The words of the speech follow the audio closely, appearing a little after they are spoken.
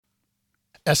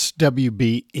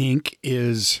SWB Inc.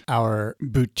 is our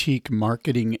boutique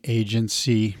marketing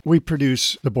agency. We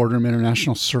produce the Boardroom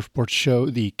International Surfboard Show,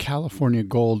 the California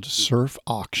Gold Surf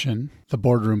Auction, the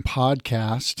Boardroom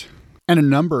Podcast, and a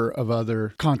number of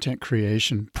other content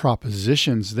creation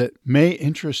propositions that may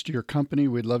interest your company.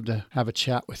 We'd love to have a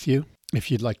chat with you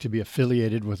if you'd like to be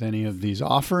affiliated with any of these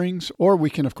offerings, or we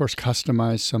can, of course,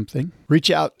 customize something. Reach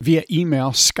out via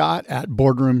email,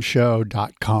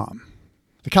 scott@boardroomshow.com.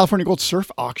 The California Gold Surf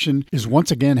Auction is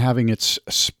once again having its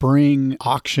spring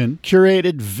auction,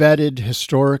 curated, vetted,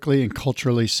 historically and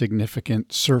culturally significant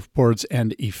surfboards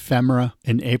and ephemera.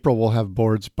 In April, we'll have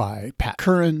boards by Pat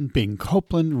Curran, Bing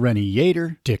Copeland, Rennie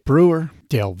Yater, Dick Brewer,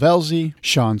 Dale Velzy,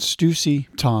 Sean Stussy,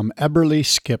 Tom Eberly,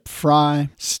 Skip Fry,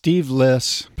 Steve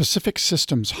Liss, Pacific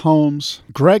Systems Homes,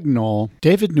 Greg Knoll,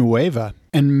 David Nueva,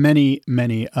 and many,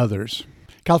 many others.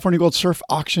 California Gold Surf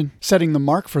Auction, setting the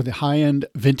mark for the high-end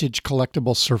vintage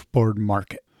collectible surfboard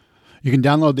market. You can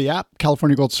download the app,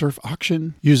 California Gold Surf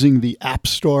Auction, using the App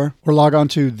Store, or log on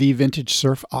to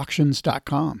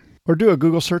thevintagesurfauctions.com, or do a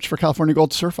Google search for California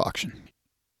Gold Surf Auction.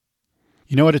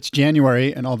 You know what? It's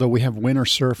January, and although we have winter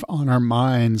surf on our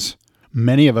minds,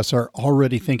 many of us are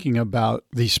already thinking about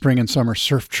the spring and summer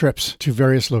surf trips to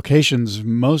various locations,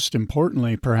 most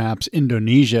importantly, perhaps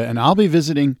Indonesia. And I'll be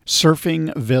visiting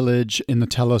Surfing Village in the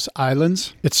Telos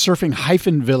Islands. It's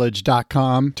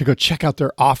surfing-village.com to go check out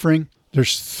their offering.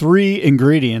 There's 3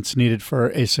 ingredients needed for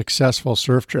a successful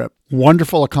surf trip: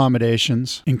 wonderful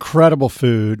accommodations, incredible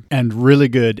food, and really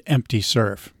good empty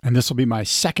surf. And this will be my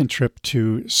second trip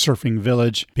to Surfing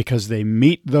Village because they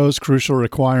meet those crucial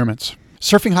requirements.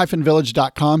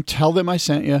 Surfing-village.com, tell them I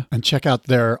sent you, and check out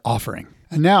their offering.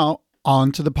 And now,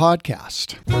 on to the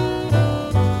podcast.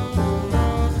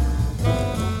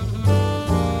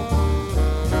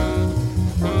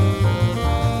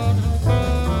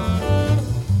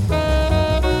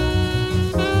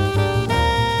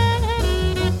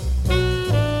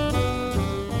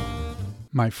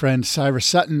 My friend Cyrus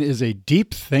Sutton is a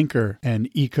deep thinker and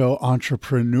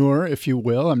eco-entrepreneur, if you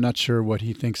will. I'm not sure what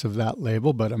he thinks of that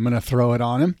label, but I'm going to throw it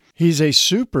on him. He's a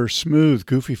super smooth,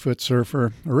 goofy foot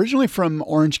surfer, originally from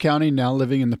Orange County, now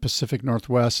living in the Pacific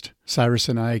Northwest. Cyrus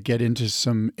and I get into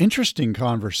some interesting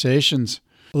conversations.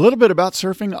 A little bit about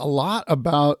surfing, a lot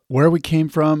about where we came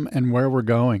from and where we're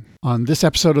going. On this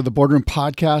episode of the Boardroom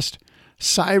Podcast,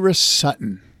 Cyrus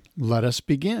Sutton. Let us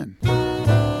begin.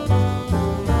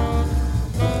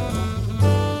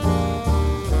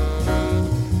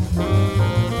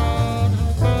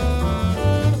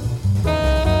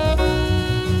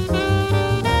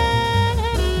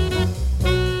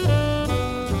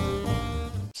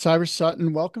 Cyrus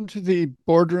Sutton, welcome to the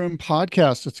Boardroom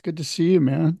Podcast. It's good to see you,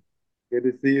 man. Good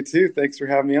to see you too. Thanks for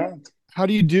having me on. How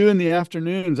do you do in the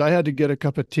afternoons? I had to get a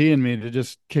cup of tea in me to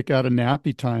just kick out a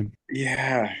nappy time.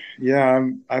 Yeah.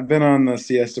 I've been on the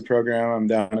siesta program. I'm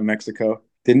down in Mexico.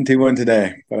 Didn't do one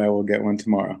today, but I will get one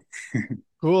tomorrow.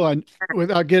 Cool.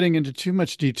 Without getting into too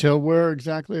much detail, where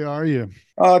exactly are you?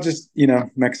 Oh, just,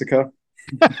 Mexico.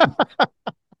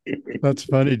 That's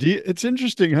funny. It's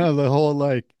interesting, huh? The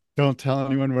whole don't tell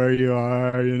anyone where you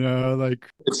are,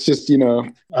 It's just,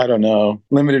 I don't know,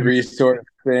 limited resource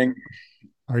thing.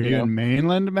 Are you in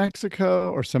mainland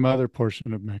Mexico or some other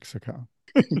portion of Mexico?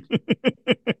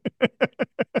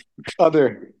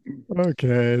 Other.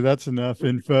 Okay, that's enough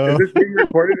info. Is this being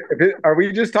recorded? Are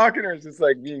we just talking, or is this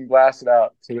being blasted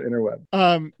out to the interweb?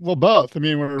 Well, both. I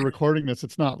mean, we're recording this.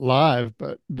 It's not live,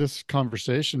 but this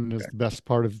conversation is the best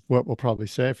part of what we'll probably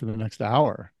say for the next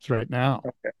hour. It's right now.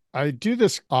 Okay. I do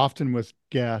this often with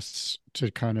guests to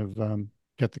kind of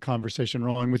get the conversation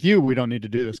rolling. With you, we don't need to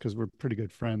do this because we're pretty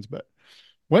good friends. But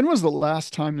when was the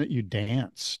last time that you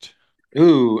danced?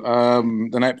 Ooh,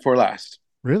 the night before last.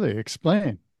 Really?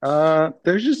 Explain.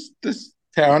 There's just this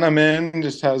town I'm in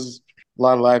just has a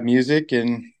lot of live music,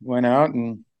 and went out,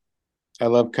 and I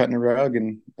love cutting a rug,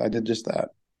 and I did just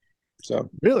that. So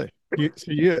really,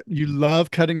 you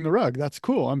love cutting the rug. That's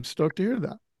cool. I'm stoked to hear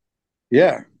that.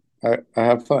 Yeah, I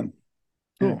have fun.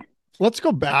 Cool. Yeah. Let's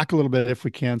go back a little bit if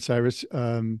we can, Cyrus.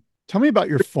 Tell me about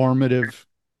your formative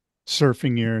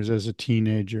surfing years as a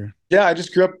teenager. Yeah, I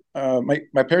just grew up.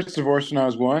 My parents divorced when I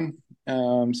was 1.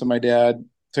 So my dad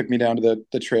took me down to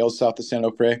the trails south of San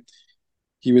Onofre.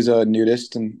 He was a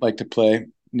nudist and liked to play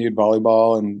nude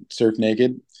volleyball and surf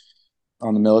naked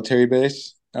on the military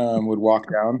base. Would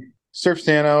walk down, surf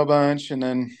Sano a bunch, and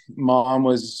then mom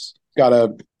got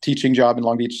a teaching job in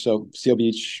Long Beach, so Seal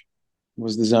Beach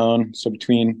was the zone. So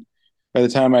by the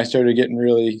time I started getting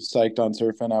really psyched on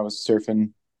surfing, I was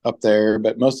surfing up there,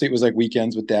 but mostly it was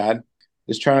weekends with dad,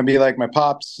 just trying to be like my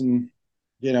pops. And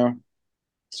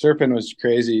surfing was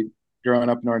crazy. growing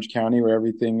up in Orange County where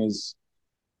everything is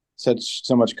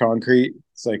so much concrete.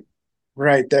 It's like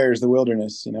right there's the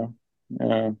wilderness, you know.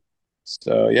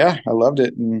 So yeah, I loved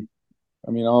it, and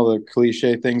I mean all the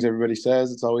cliche things everybody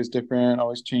says. It's always different,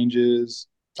 always changes.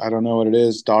 I don't know what it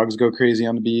is. Dogs go crazy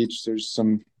on the beach. There's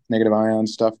some negative ion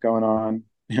stuff going on.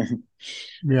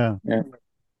 Yeah. Yeah,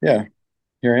 yeah.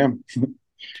 Here I am.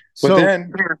 But So,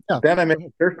 yeah. then I Go made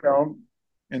ahead. a surf film,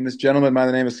 and this gentleman by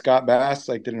the name of Scott Bass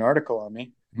like did an article on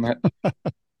me, and that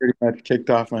pretty much kicked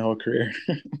off my whole career.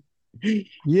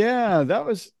 Yeah, that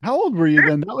was how old were you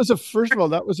then? That was a first of all,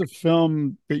 that was a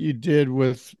film that you did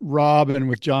with Rob and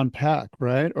with John Pack,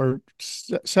 right? Or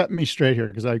set me straight here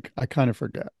because I kind of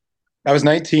forget. I was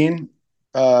 19.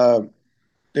 Uh,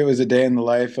 it was a day in the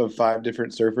life of five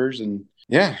different surfers, and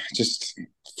yeah, just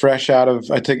fresh out of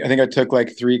I think I took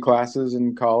like three classes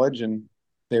in college, and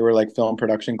they were like film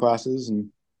production classes,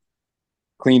 and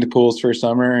cleaned pools for a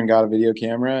summer and got a video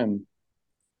camera and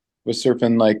was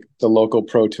surfing like the local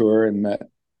pro tour and met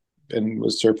and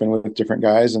was surfing with different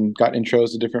guys and got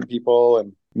intros to different people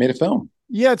and made a film.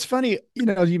 Yeah, it's funny,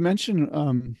 you mentioned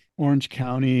Orange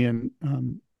County and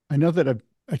I know that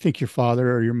I think your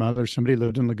father or your mother, somebody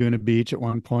lived in Laguna Beach at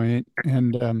one point,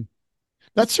 and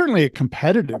that's certainly a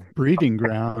competitive breeding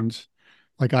ground.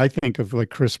 Like I think of like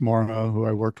Chris Morrow, who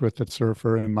I worked with at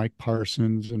Surfer, and Mike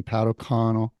Parsons and Pat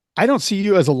O'Connell. I don't see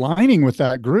you as aligning with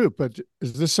that group, but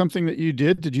is this something that you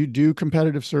did? Did you do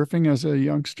competitive surfing as a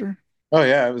youngster? Oh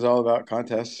yeah, it was all about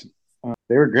contests.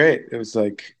 They were great. It was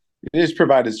like it just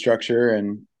provided structure,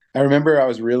 and I remember I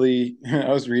was really I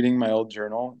was reading my old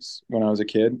journals when I was a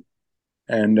kid,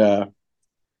 and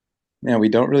man, we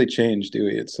don't really change, do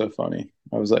we? It's so funny.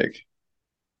 I was like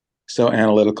so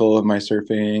analytical of my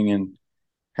surfing and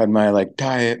had my like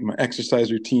diet, my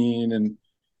exercise routine, and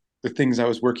the things I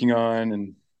was working on,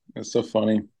 and it was so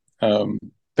funny. Um,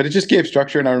 but it just gave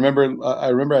structure, and I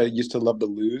remember I used to love to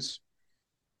lose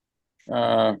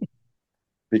uh,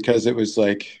 because it was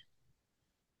like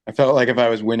I felt like if I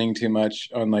was winning too much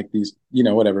on like these, you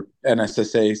know, whatever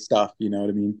NSSA stuff, you know what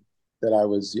I mean, that I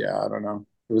was, yeah, I don't know,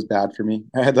 it was bad for me.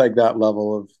 I had like that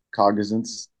level of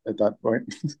cognizance at that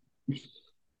point.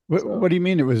 What So do you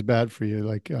mean it was bad for you?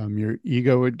 Like your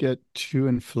ego would get too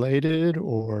inflated,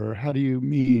 or how do you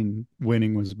mean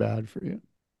winning was bad for you?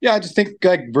 yeah, I just think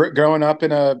like growing up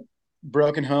in a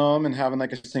broken home and having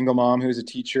like a single mom who's a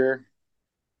teacher,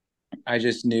 I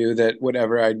just knew that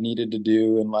whatever I needed to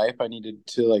do in life, I needed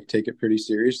to like take it pretty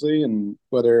seriously. And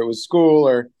whether it was school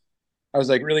or I was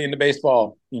like really into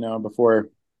baseball, you know, before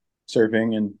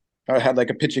surfing, and I had like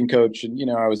a pitching coach, and you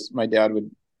know, my dad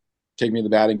would take me to the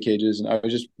batting cages, and I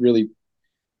was just really,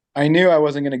 I knew I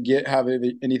wasn't going to have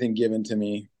anything given to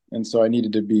me, and so I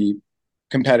needed to be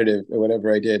competitive at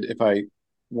whatever I did if I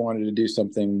wanted to do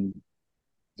something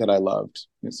that I loved.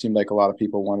 It seemed like a lot of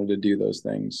people wanted to do those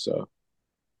things, so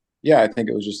yeah, I think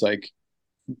it was just like,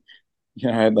 you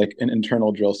know, I had like an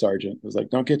internal drill sergeant. It was like,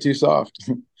 don't get too soft.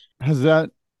 Has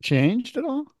that changed at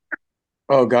all?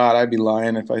 Oh God, I'd be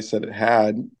lying if I said it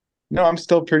had. No, I'm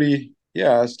still pretty,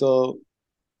 yeah, I still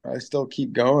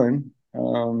keep going.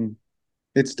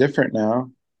 It's different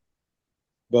now,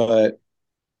 but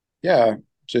yeah,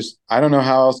 just I don't know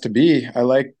how else to be. I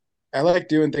like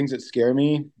doing things that scare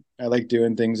me. I like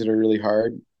doing things that are really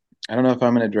hard. I don't know if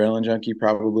I'm an adrenaline junkie,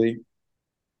 probably,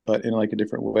 but in like a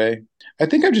different way. I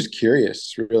think I'm just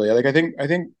curious, really. Like I think,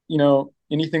 you know,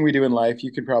 anything we do in life,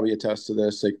 you could probably attest to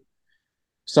this. Like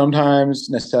sometimes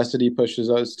necessity pushes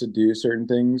us to do certain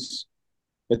things,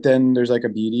 but then there's like a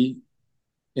beauty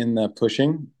in the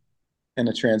pushing and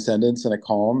a transcendence and a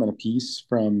calm and a peace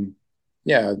from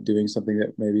yeah doing something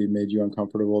that maybe made you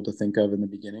uncomfortable to think of in the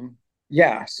beginning.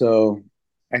 Yeah, so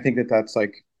I think that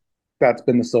that's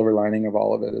been the silver lining of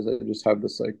all of it, is I just have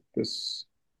this like this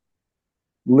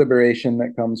liberation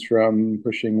that comes from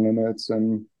pushing limits.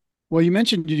 And Well, you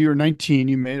mentioned you were 19,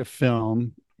 you made a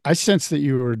film. I sense that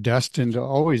you were destined to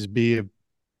always be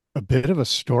a bit of a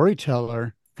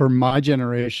storyteller. For my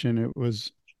generation, it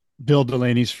was Bill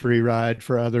Delaney's Free Ride.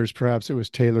 For others, perhaps it was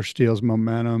Taylor Steele's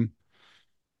Momentum.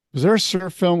 Was there a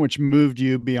surf film which moved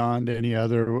you beyond any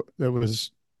other that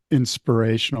was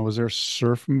inspirational? Was there a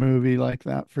surf movie like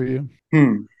that for you?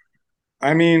 hmm,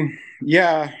 I mean,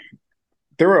 yeah,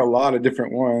 there were a lot of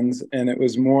different ones, and it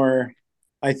was more,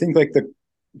 I think, like the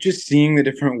just seeing the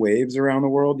different waves around the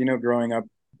world. You know, growing up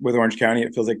with Orange County,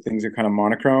 it feels like things are kind of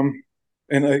monochrome,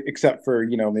 and except for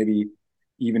you know maybe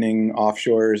evening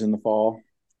offshores in the fall,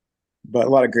 but a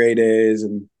lot of gray days,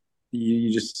 and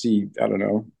you just see I don't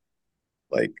know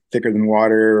like thicker than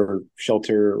water or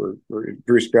shelter or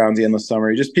Bruce Brown's The Endless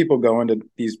Summer. Just people going to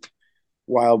these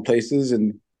wild places,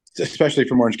 and especially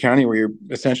from Orange County, where you're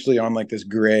essentially on like this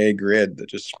gray grid that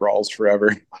just sprawls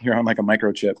forever. You're on like a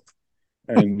microchip,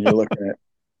 and you're looking at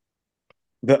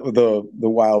the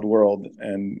wild world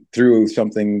and through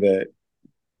something that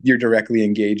you're directly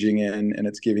engaging in, and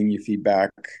it's giving you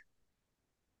feedback,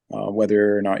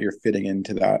 whether or not you're fitting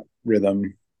into that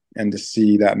rhythm, and to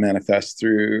see that manifest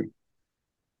through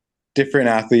different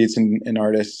athletes and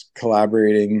artists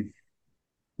collaborating.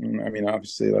 I mean,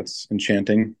 obviously that's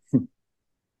enchanting.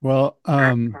 Well,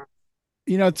 I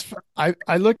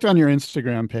looked on your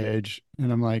Instagram page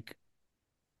and I'm like,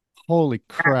 holy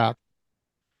crap,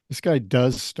 this guy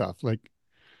does stuff. Like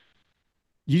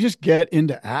you just get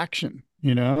into action,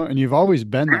 and you've always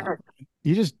been that.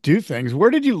 You just do things.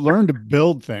 Where did you learn to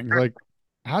build things? Like,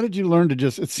 how did you learn to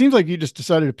just, it seems like you just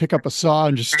decided to pick up a saw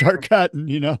and just start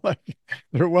cutting, like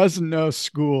there was no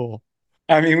school.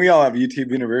 I mean, we all have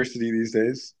YouTube University these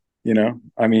days,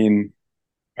 I mean,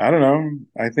 I don't know.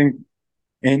 I think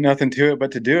ain't nothing to it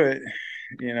but to do it.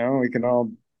 We can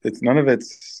all, it's none of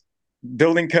it's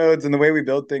building codes, and the way we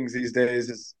build things these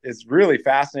days is really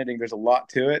fascinating. There's a lot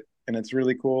to it, and it's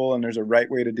really cool, and there's a right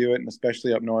way to do it. And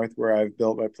especially up north where I've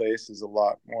built my place is a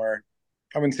lot more,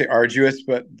 I wouldn't say arduous,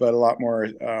 but a lot more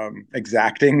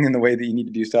exacting in the way that you need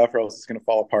to do stuff, or else it's going to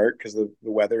fall apart because of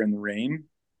the weather and the rain.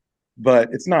 But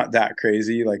it's not that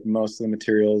crazy. Like most of the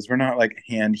materials, we're not like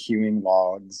hand hewing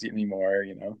logs anymore.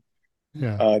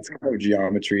 Yeah. It's kind of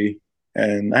geometry.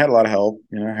 And I had a lot of help.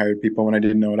 I hired people when I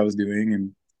didn't know what I was doing.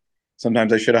 And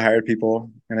sometimes I should have hired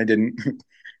people and I didn't.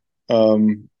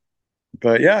 um,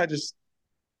 but yeah,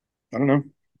 I don't know.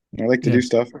 I like to Yeah. do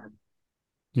stuff.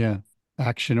 Yeah.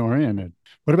 Action oriented.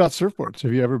 What about surfboards?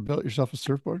 Have you ever built yourself a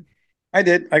surfboard? I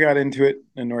did. I got into it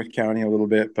in North County a little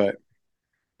bit, but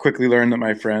quickly learned that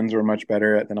my friends were much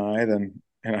better at than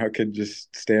and I could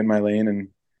just stay in my lane and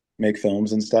make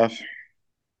films and stuff.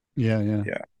 Yeah. Yeah.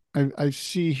 Yeah. I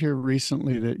see here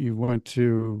recently that you went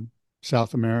to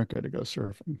South America to go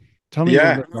surfing. Tell me a little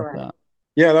Yeah. bit about that.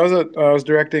 Yeah, that was I was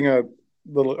directing a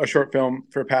short film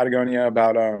for Patagonia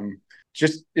about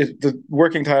the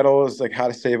working title is like how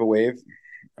to save a wave.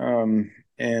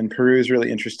 And Peru is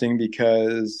really interesting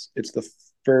because it's the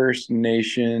first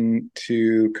nation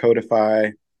to codify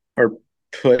or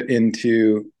put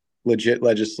into legit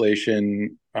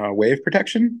legislation wave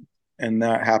protection. And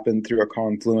that happened through a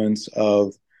confluence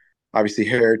of obviously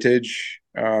heritage,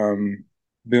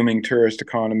 booming tourist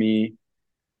economy,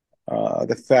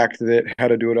 the fact that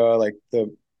Herradura, like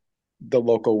the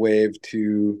local wave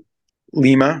to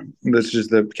Lima, this is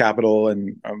the capital,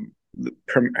 and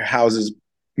houses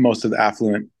most of the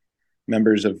affluent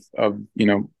members of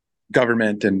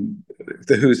government, and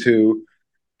the who's who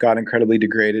got incredibly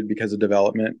degraded because of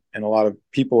development, and a lot of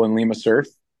people in Lima surf,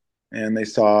 and they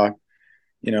saw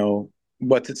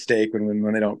what's at stake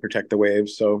when they don't protect the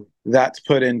waves. So that's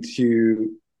put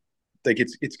into like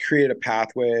it's created a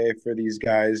pathway for these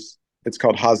guys. It's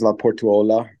called Hasla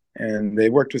Portuola, and they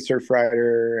worked with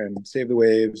Surfrider and Save the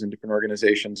Waves and different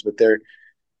organizations, but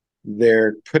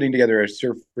they're putting together a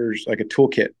surfers like a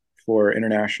toolkit for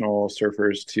international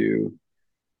surfers to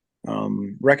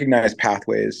recognize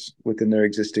pathways within their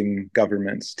existing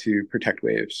governments to protect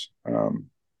waves.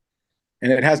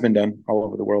 And it has been done all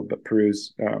over the world, but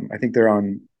Peru's, I think they're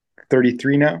on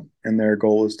 33 now, and their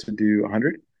goal is to do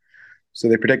 100. So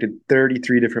they protected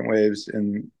 33 different waves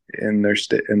in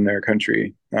their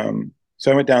country.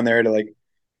 So I went down there to like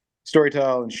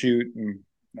storytell and shoot, and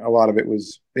a lot of it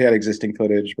was they had existing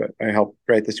footage, but I helped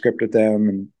write the script with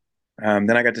them, and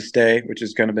then I got to stay, which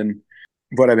has kind of been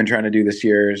what I've been trying to do this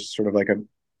year is sort of like a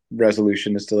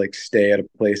resolution is to like stay at a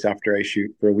place after I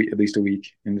shoot for a week, at least a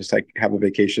week, and just like have a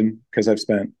vacation because I've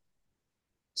spent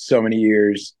so many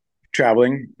years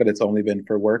traveling, but it's only been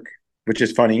for work, which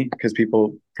is funny because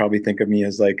people probably think of me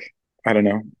as like, I don't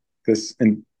know, this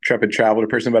intrepid traveler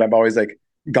person, but I've always like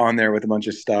gone there with a bunch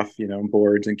of stuff,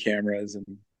 boards and cameras.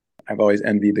 And I've always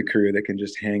envied the crew that can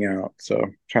just hang out. So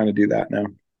trying to do that now.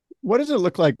 What does it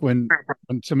look like when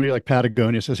somebody like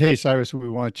Patagonia says, "Hey, Cyrus, we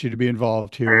want you to be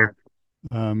involved here.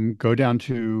 Go down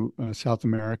to South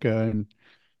America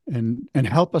and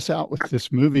help us out with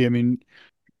this movie." I mean,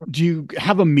 do you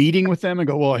have a meeting with them and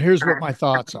go, "Well, here's what my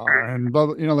thoughts are," and blah,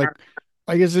 blah, like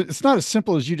I guess it's not as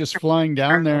simple as you just flying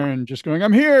down there and just going,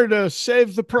 "I'm here to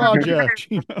save the project,"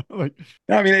 like.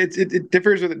 No, I mean, it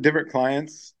differs with different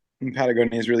clients. And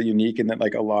Patagonia is really unique in that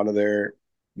like a lot of their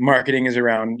marketing is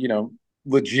around,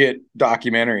 legit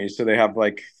documentaries. So they have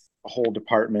like a whole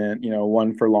department,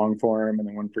 one for long form and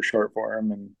then one for short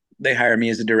form. And they hire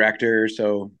me as a director.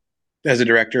 So as a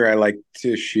director, I like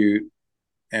to shoot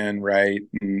and write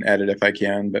and edit if I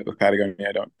can. But with Patagonia,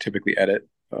 I don't typically edit.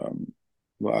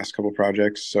 the last couple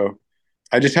projects. So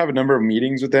I just have a number of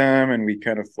meetings with them, and we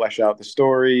kind of flesh out the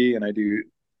story, and I do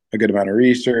a good amount of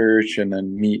research, and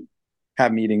then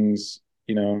have meetings,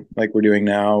 like we're doing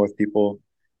now with people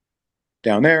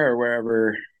down there or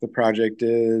wherever the project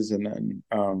is. And then,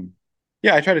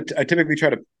 yeah, I typically try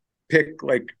to pick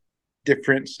like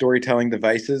different storytelling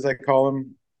devices, I call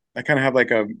them. I kind of have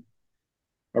like a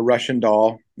Russian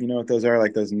doll, you know what those are,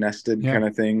 like those nested Yeah. kind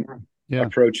of thing Yeah.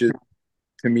 approaches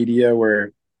to media,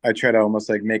 where I try to almost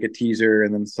like make a teaser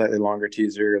and then slightly longer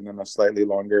teaser and then a slightly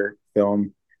longer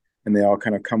film. And they all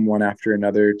kind of come one after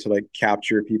another to like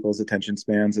capture people's attention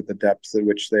spans at the depths at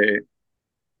which they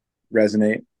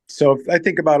resonate. So I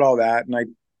think about all that, and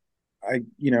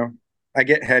I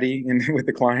get heady and with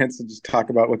the clients and just talk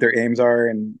about what their aims are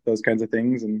and those kinds of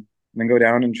things, and then go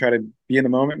down and try to be in the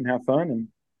moment and have fun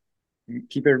and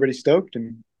keep everybody stoked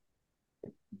and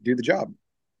do the job.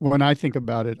 When I think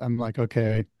about it, I'm like,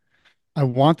 okay, I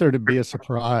want there to be a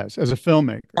surprise as a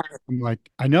filmmaker. I'm like,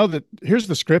 I know that here's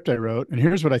the script I wrote, and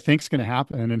here's what I think is going to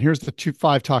happen, and here's the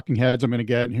five talking heads I'm going to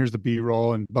get, and here's the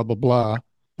B-roll, and blah blah blah.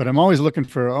 But I'm always looking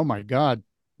for, oh my God,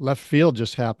 left field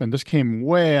just happened. This came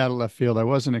way out of left field. I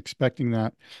wasn't expecting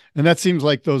that, and that seems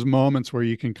like those moments where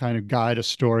you can kind of guide a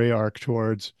story arc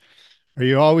towards. Are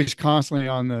you always constantly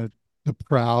on the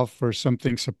prowl for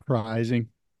something surprising?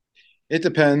 It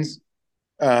depends.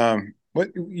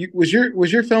 Was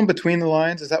your film Between the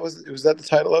Lines? Was that the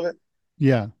title of it?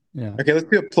 Yeah, yeah. Okay, let's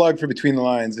do a plug for Between the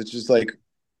Lines. It's just like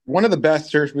one of the best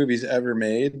surf movies ever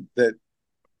made that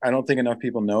I don't think enough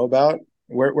people know about.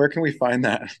 Where can we find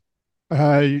that?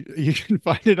 You can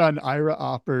find it on Ira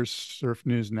Opper's Surf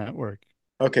News Network.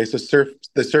 Okay, so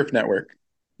the Surf Network.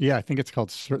 Yeah, I think it's called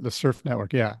the Surf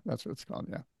Network. Yeah, that's what it's called.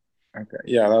 Yeah. Okay,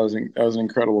 yeah, that was an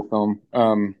incredible film.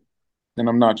 And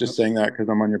I'm not just Yep. saying that because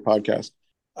I'm on your podcast.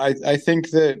 I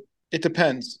think that it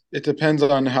depends. It depends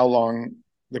on how long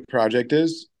the project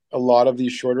is. A lot of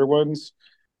these shorter ones,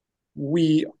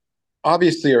 we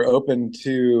obviously are open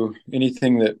to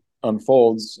anything that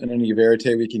unfolds and any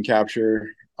verite we can capture,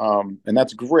 and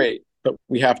that's great. But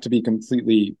we have to be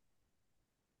completely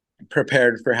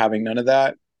prepared for having none of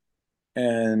that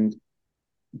and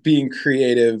being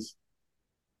creative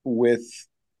with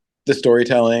the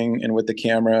storytelling and with the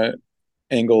camera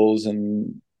angles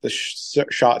and the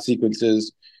shot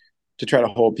sequences to try to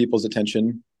hold people's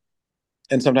attention.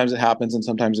 And sometimes it happens and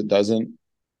sometimes it doesn't.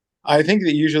 I think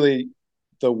that usually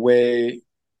the way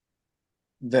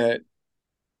that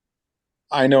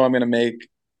I know I'm going to make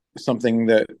something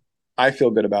that I feel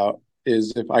good about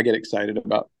is if I get excited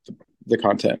about the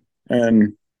content.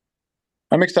 And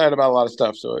I'm excited about a lot of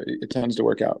stuff, so it tends to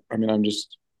work out. I mean,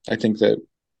 I think that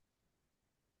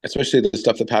especially the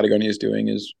stuff that Patagonia is doing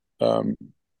is,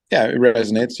 yeah, it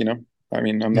resonates. I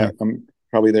mean, Yeah. I'm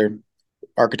probably their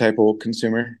archetypal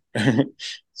consumer.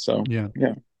 So Yeah.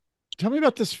 yeah. Tell me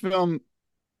about this film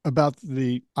about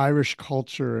the Irish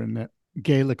culture and the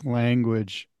Gaelic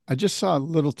language. I just saw a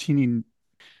little teeny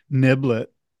niblet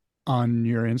on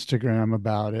your Instagram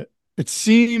about it. It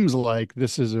seems like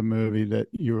this is a movie that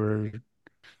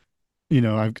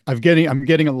I'm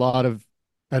getting a lot of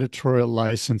editorial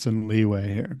license and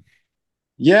leeway here.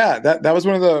 Yeah, that was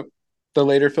one of the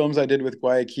later films I did with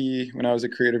Guayaquil when I was a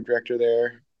creative director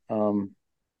there.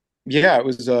 Yeah, it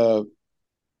was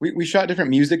we shot different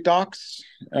music docs.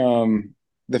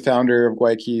 The founder of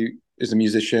Guayaquil is a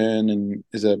musician and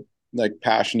is a like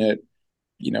passionate,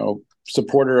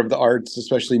 supporter of the arts,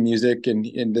 especially music.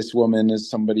 And this woman is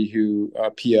somebody who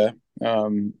Pia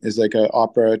is like an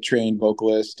opera trained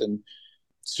vocalist, and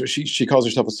so she calls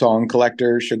herself a song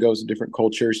collector. She goes to different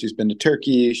cultures. She's been to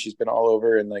Turkey. She's been all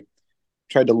over and like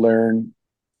tried to learn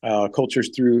cultures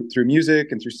through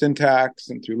music and through syntax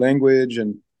and through language,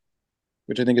 and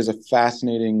which I think is a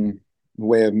fascinating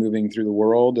way of moving through the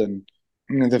world. And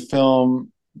the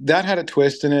film that had a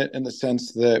twist in it in the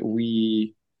sense that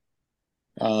we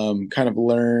kind of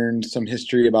learned some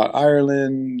history about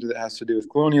Ireland that has to do with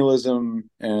colonialism,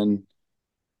 and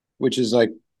which is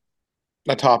like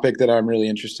a topic that I'm really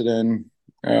interested in.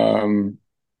 Um,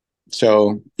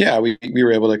 so yeah, we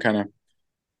were able to kind of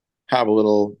have a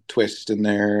little twist in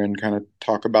there and kind of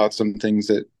talk about some things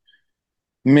that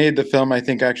made the film, I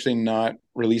think, actually not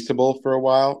releasable for a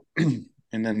while.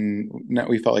 And then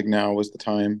we felt like now was the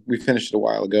time. We finished it a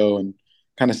while ago and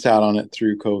kind of sat on it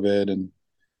through COVID and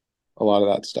a lot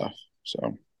of that stuff.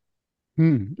 So,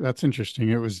 That's interesting.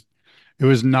 It was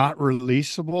not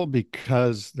releasable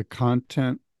because the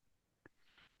content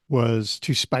was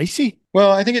too spicy.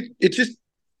 well, I think it just,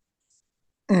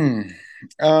 mm,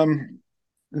 um,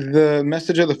 the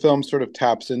message of the film sort of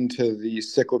taps into the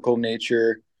cyclical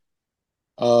nature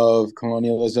of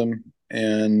colonialism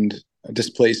and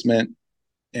displacement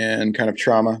and kind of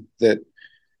trauma that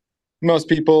most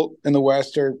people in the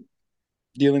West are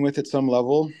dealing with at some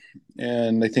level.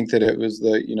 And I think that it was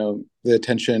the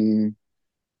attention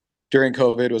during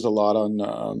COVID was a lot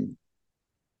on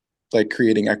like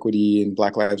creating equity and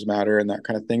Black Lives Matter and that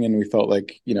kind of thing. And we felt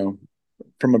like,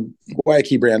 from a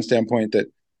Waikiki brand standpoint, that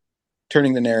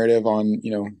turning the narrative on,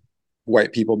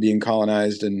 white people being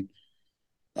colonized and,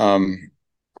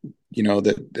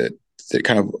 that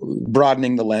kind of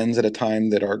broadening the lens at a time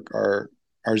that our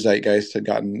zeitgeist had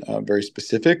gotten very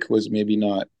specific was maybe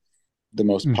not the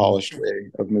most Mhm. polished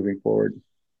way of moving forward.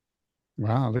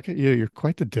 Wow, look at you. You're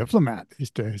quite the diplomat these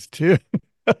days, too.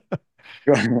 But,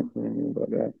 I mean,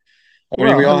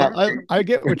 Well, we all have. I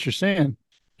get what you're saying.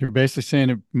 You're basically saying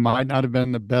it might not have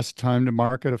been the best time to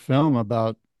market a film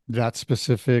about that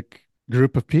specific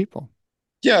group of people.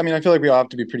 Yeah, I mean, I feel like we all have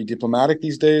to be pretty diplomatic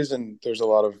these days, and there's a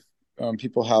lot of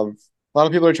people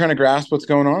are trying to grasp what's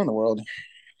going on in the world,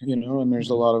 and there's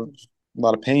Mhm. a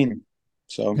lot of pain.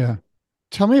 So, Yeah.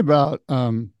 Tell me about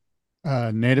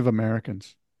Native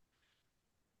Americans.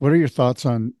 What are your thoughts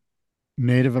on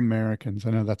Native Americans?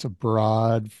 I know that's a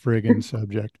broad friggin'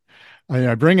 subject.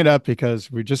 I bring it up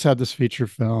because we just had this feature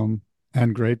film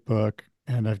and great book,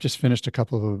 and I've just finished a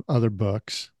couple of other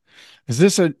books.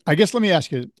 I guess let me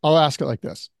ask you, I'll ask it like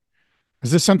this.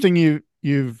 Is this something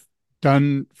you've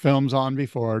done films on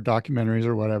before, documentaries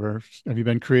or whatever? Have you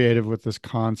been creative with this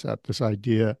concept, this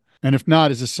idea? And if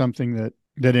not, is this something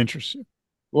that interests you?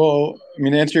 well, I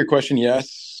mean, to answer your question,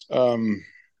 yes.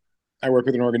 I work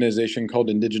with an organization called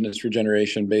Indigenous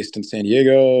Regeneration based in San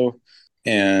Diego,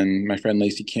 and my friend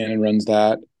Lacey Cannon runs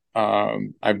that.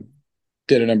 I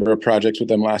did a number of projects with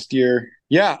them last year.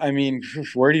 Yeah, I mean,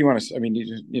 where do you want to? I mean,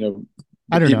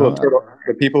 I don't know.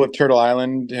 The people of Turtle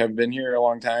Island have been here a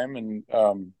long time,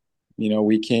 and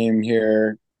we came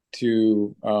here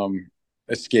to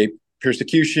escape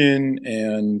persecution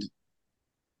and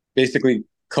basically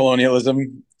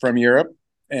colonialism from Europe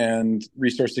and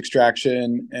resource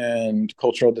extraction and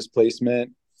cultural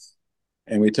displacement.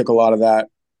 And we took a lot of that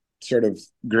sort of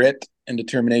grit and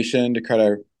determination to kind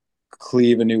of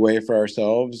cleave a new way for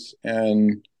ourselves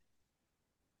and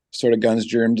sort of guns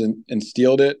germed and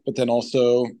steeled it, but then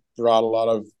also brought a lot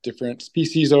of different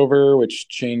species over, which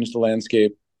changed the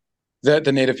landscape that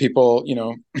the native people,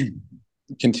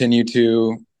 continue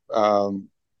to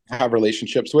have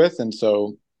relationships with. And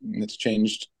so it's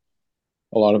changed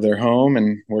a lot of their home,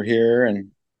 and we're here.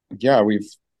 And yeah,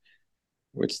 this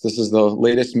is the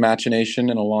latest machination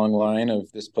in a long line of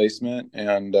displacement.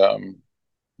 And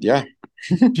yeah.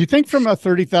 Do you think from a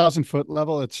 30,000 foot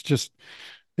level, it's just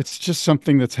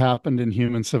something that's happened in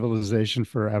human civilization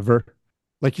forever?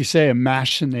 Like you say, a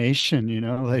machination,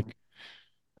 like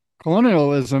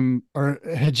colonialism or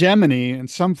hegemony in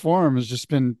some form it's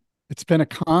been a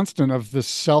constant of the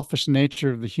selfish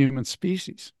nature of the human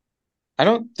species. I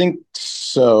don't think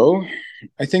so.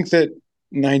 I think that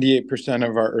 98%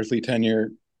 of our earthly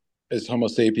tenure as Homo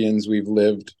sapiens, we've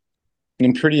lived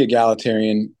in pretty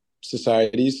egalitarian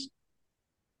societies.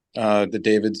 The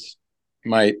Davids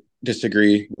might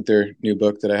disagree with their new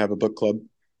book that I have a book club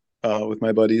with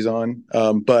my buddies on.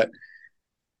 But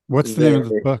What's the name of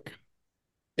the book?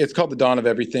 it's called The Dawn of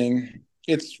Everything.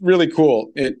 It's really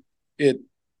cool. It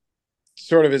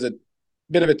sort of is a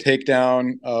bit of a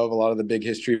takedown of a lot of the big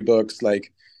history books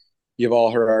like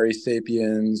Yuval Harari's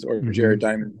 *Sapiens* or Hmm. Jared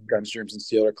Diamond's *Guns, Germs, and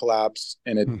Steel* or *Collapse*.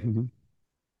 Hmm.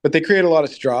 But they create a lot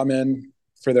of straw men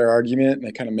for their argument, and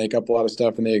they kind of make up a lot of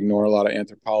stuff, and they ignore a lot of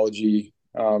anthropology.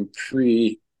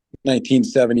 Pre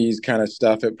 1970s kind of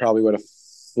stuff, it probably would have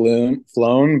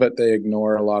flown, but they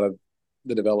ignore a lot of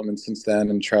the developments since then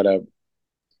and try to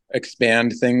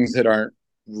expand things that aren't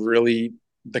really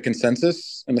the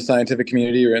consensus in the scientific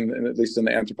community or at least in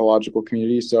the anthropological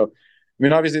community. So, I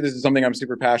mean, obviously, this is something I'm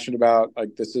super passionate about.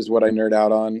 Like, this is what I nerd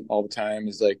out on all the time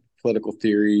is like political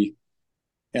theory,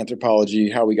 anthropology,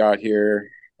 how we got here.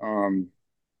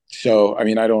 So, I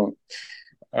mean, I don't.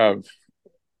 Uh,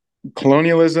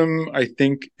 Colonialism, I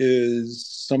think, is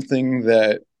something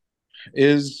that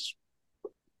is.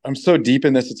 I'm so deep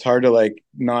in this; it's hard to like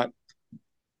not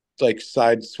like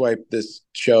sideswipe this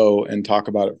show and talk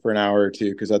about it for an hour or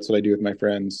two because that's what I do with my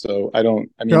friends. So I don't.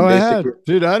 I mean, Go basically, ahead,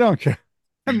 dude. I don't care.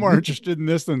 I'm more interested in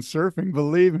this than surfing,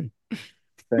 believe me.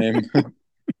 same.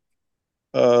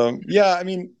 Yeah, I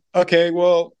mean, okay.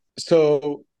 Well,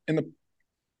 so in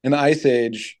the Ice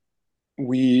Age,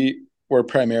 we were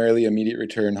primarily immediate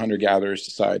return hunter gatherer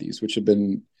societies, which have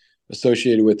been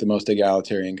associated with the most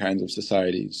egalitarian kinds of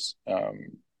societies,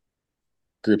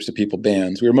 groups of people,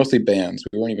 bands. We were mostly bands.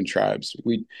 We weren't even tribes.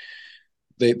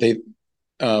 They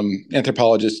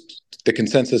anthropologists, the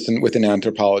consensus within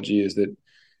anthropology is that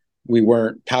we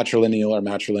weren't patrilineal or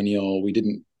matrilineal. We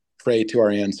didn't pray to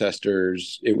our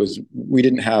ancestors. We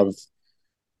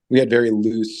had very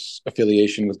loose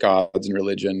affiliation with gods and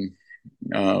religion.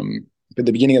 At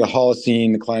the beginning of the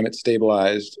Holocene, the climate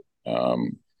stabilized,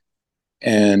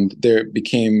 and there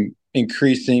became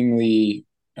increasingly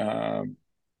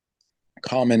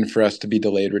common for us to be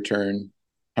delayed return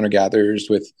hunter gatherers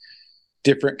with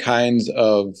different kinds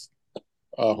of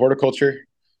horticulture,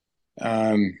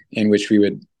 in which we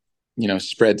would,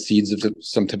 spread seeds of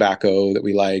some tobacco that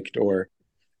we liked, or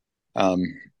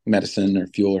medicine, or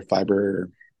fuel, or fiber, or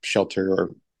shelter,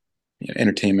 or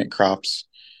entertainment crops.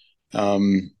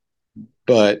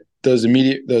 But those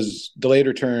delayed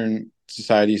return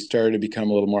societies started to become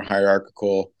a little more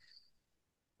hierarchical.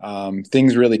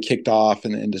 Things really kicked off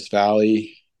in the Indus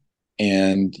Valley,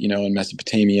 and in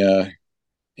Mesopotamia,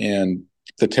 and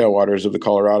the tailwaters of the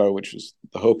Colorado, which was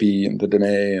the Hopi and the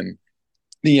Dene and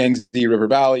the Yangtze River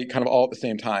Valley, kind of all at the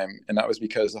same time. And that was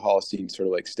because the Holocene sort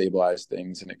of like stabilized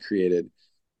things, and it created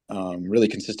really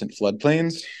consistent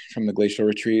floodplains from the glacial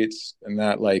retreats, and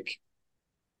that like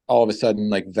all of a sudden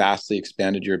like vastly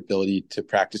expanded your ability to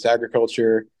practice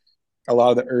agriculture. A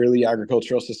lot of the early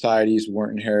agricultural societies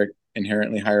weren't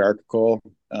inherently hierarchical.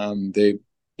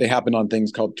 They happened on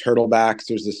things called turtlebacks.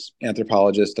 There's this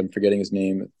anthropologist, I'm forgetting his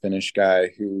name, a Finnish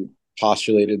guy, who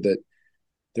postulated that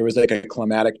there was like a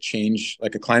climate change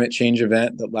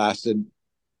event that lasted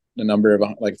a number of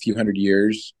like a few hundred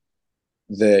years,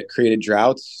 that created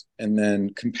droughts and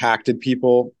then compacted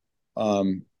people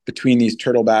between these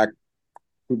turtleback,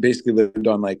 who basically lived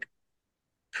on like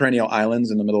perennial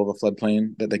islands in the middle of a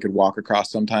floodplain that they could walk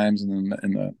across sometimes in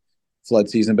the flood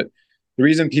season. But the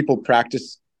reason people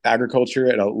practice agriculture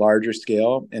at a larger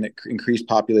scale and it increased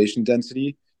population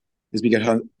density is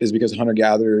because hunter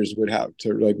gatherers would have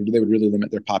to they would really limit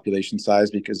their population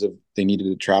size because they needed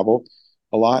to travel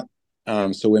a lot.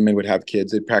 So women would have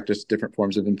kids. They'd practice different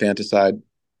forms of infanticide,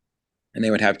 and they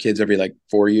would have kids every like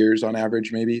 4 years on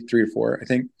average, maybe 3 or 4, I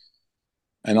think.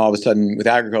 And all of a sudden, with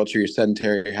agriculture, you're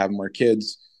sedentary, you're having more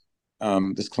kids.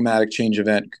 This climatic change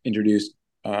event introduced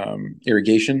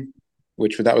irrigation,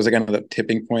 that was again the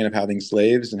tipping point of having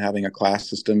slaves and having a class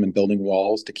system and building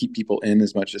walls to keep people in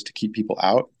as much as to keep people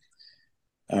out.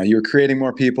 You were creating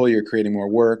more people, you're creating more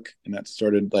work, and that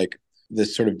started like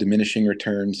this sort of diminishing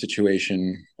return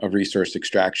situation of resource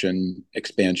extraction,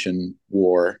 expansion,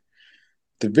 war.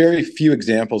 The very few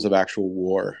examples of actual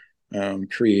war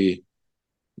create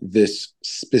this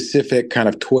specific kind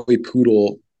of toy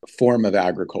poodle form of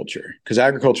agriculture, because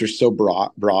agriculture is so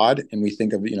broad, and we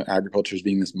think of agriculture as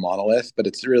being this monolith, but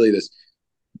it's really this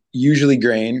usually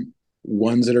grain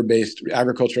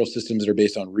agricultural systems that are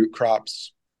based on root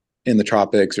crops in the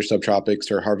tropics or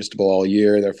subtropics, are harvestable all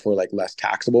year, therefore like less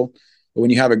taxable. But when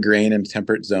you have a grain in a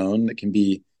temperate zone that can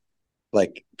be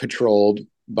like patrolled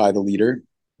by the leader,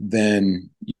 then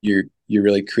you're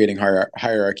really creating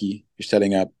hierarchy. You're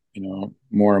setting up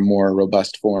more and more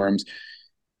robust forms.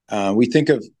 We think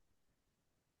of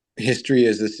history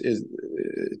as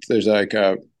there's like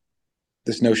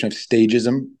this notion of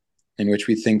stagism, in which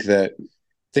we think that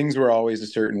things were always a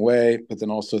certain way, but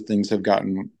then also things have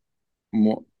gotten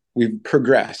more. We've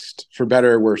progressed, for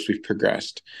better or worse. We've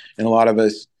progressed, and a lot of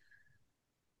us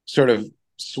sort of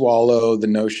swallow the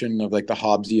notion of like the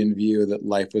Hobbesian view that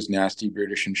life was nasty,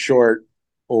 brutish, and short,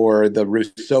 or the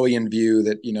Rousseauian view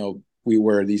that we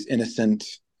were these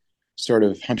innocent sort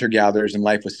of hunter-gatherers and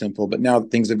life was simple. But now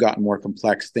things have gotten more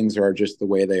complex. Things are just the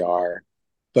way they are.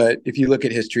 But if you look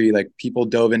at history, like people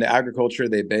dove into agriculture,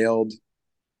 they bailed,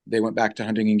 they went back to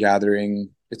hunting and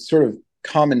gathering. It's sort of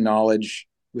common knowledge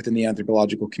within the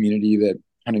anthropological community that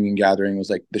hunting and gathering was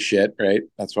like the shit, right?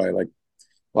 That's why like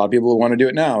a lot of people want to do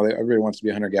it now. Everybody wants to be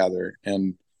a hunter-gatherer,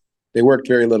 and they worked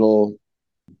very little.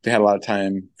 They had a lot of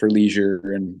time for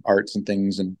leisure and arts and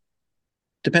things, and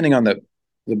depending on the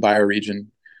bioregion.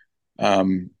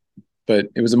 But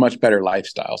it was a much better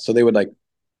lifestyle. So they would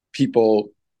people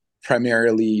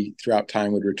primarily throughout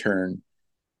time would return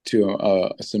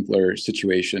to a simpler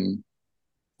situation.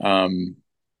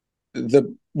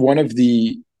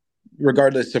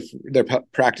 Regardless if they're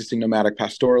practicing nomadic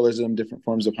pastoralism, different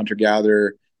forms of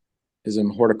hunter-gatherism,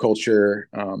 horticulture,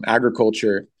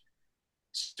 agriculture,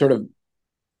 sort of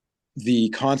the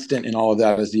constant in all of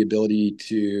that is the ability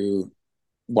to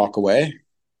walk away.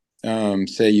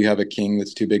 Say you have a king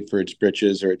that's too big for its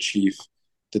britches, or a chief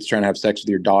that's trying to have sex with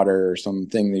your daughter, or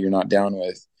something that you're not down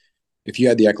with. If you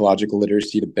had the ecological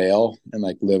literacy to bail and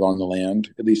live on the land,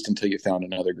 at least until you found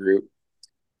another group,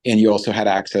 and you also had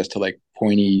access to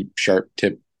pointy, sharp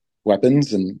tip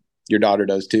weapons and your daughter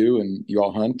does too, and you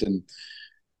all hunt. And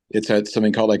it's had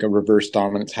something called like a reverse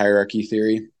dominance hierarchy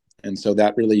theory. And so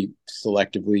that really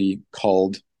selectively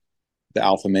culled the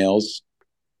alpha males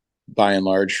by and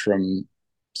large from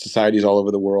societies all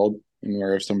over the world. And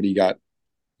where if somebody got,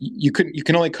 you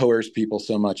can only coerce people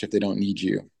so much if they don't need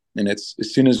you. And it's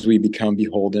as soon as we become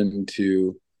beholden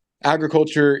to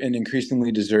agriculture in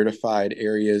increasingly desertified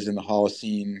areas in the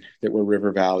Holocene that were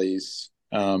river valleys,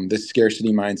 this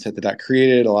scarcity mindset that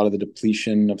created, a lot of the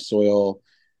depletion of soil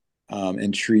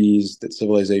and trees that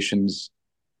civilizations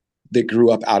that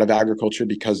grew up out of agriculture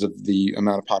because of the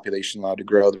amount of population allowed to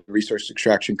grow. The resource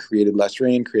extraction created less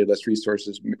rain, created less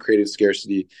resources, created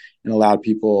scarcity, and allowed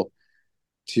people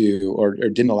to, or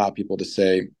didn't allow people to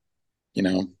say, you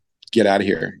know, get out of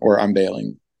here, or I'm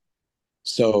bailing.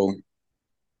 So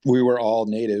we were all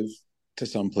native to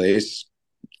some place.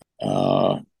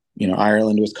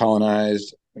 Ireland was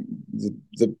colonized.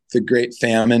 The Great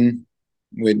Famine,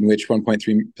 in which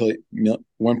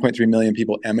 1.3 million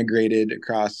people emigrated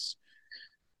across,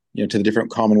 to the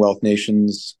different Commonwealth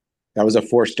nations. That was a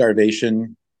forced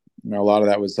starvation. A lot of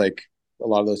that was like a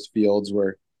lot of those fields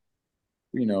where,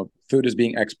 food is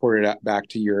being exported back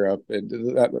to Europe.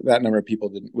 That number of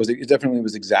people it definitely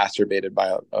was exacerbated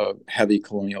by a heavy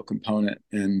colonial component.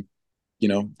 And,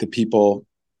 the people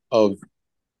of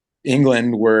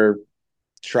England were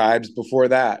tribes before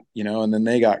that, and then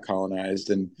they got colonized.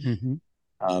 And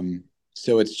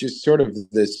so it's just sort of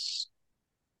this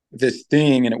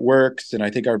thing, and it works. And I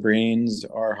think our brains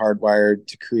are hardwired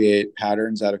to create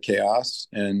patterns out of chaos,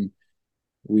 and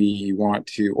we want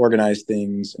to organize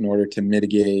things in order to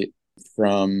mitigate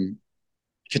from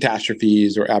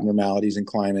catastrophes or abnormalities in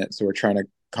climate. So we're trying to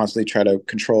constantly try to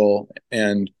control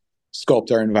and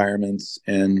sculpt our environments.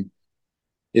 And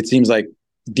it seems like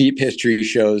deep history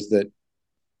shows that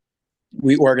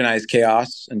we organize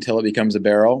chaos until it becomes a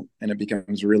barrel and it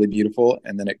becomes really beautiful,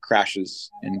 and then it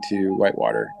crashes into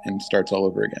whitewater and starts all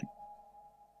over again.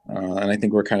 And I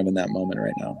think we're kind of in that moment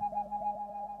right now.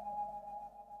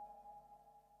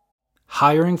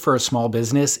 Hiring for a small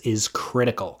business is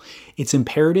critical. It's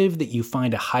imperative that you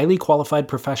find a highly qualified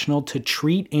professional to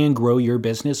treat and grow your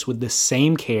business with the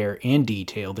same care and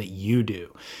detail that you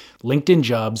do. LinkedIn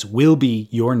Jobs will be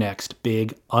your next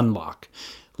big unlock.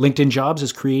 LinkedIn Jobs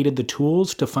has created the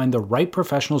tools to find the right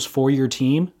professionals for your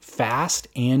team fast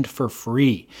and for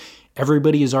free.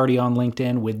 Everybody is already on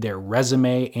LinkedIn with their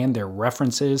resume and their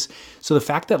references. So the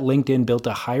fact that LinkedIn built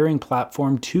a hiring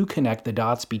platform to connect the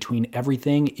dots between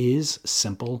everything is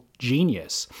simple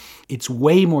genius. It's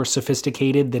way more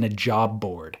sophisticated than a job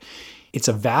board. It's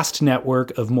a vast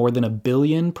network of more than 1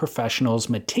 billion professionals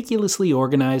meticulously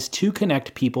organized to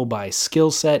connect people by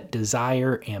skill set,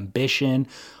 desire, ambition,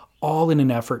 all in an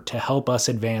effort to help us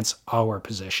advance our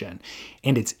position.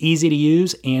 And it's easy to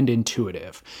use and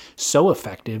intuitive. So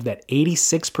effective that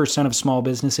 86% of small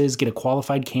businesses get a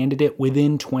qualified candidate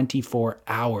within 24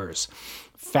 hours.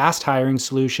 Fast hiring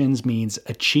solutions means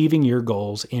achieving your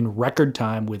goals in record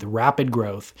time with rapid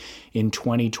growth in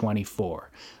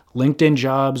 2024. LinkedIn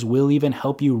Jobs will even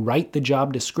help you write the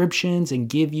job descriptions and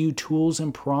give you tools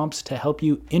and prompts to help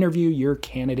you interview your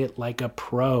candidate like a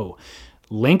pro.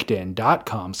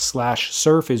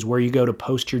 LinkedIn.com/surf is where you go to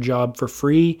post your job for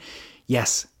free.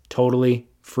 Yes, totally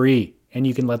free. And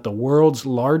you can let the world's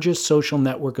largest social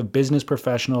network of business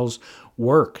professionals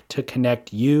work to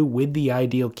connect you with the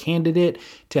ideal candidate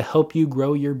to help you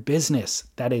grow your business.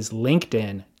 That is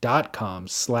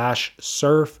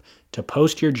LinkedIn.com/surf to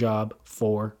post your job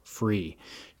for free.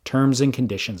 Terms and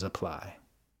conditions apply.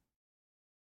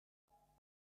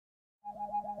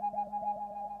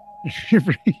 You're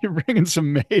bringing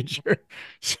some major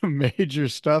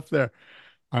stuff there.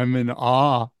 I'm in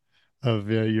awe of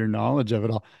your knowledge of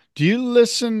it all. Do you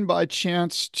listen by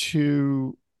chance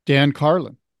to Dan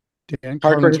Carlin? Dan Hardcore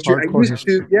Carlin's history. I Hardcore used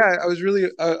History. to, yeah, I was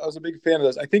a big fan of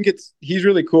those. I think he's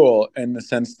really cool in the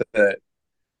sense that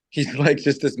he's like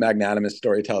just this magnanimous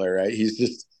storyteller, right?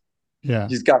 Yeah.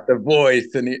 He's got the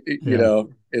voice, and Yeah.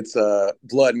 it's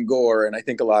blood and gore. And I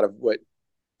think a lot of what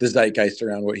the zeitgeist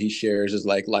around what he shares is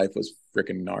like life was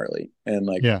freaking gnarly, and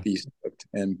like Yeah. be stoked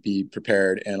and be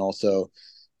prepared, and also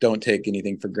don't take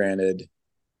anything for granted.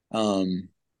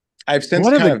 I've since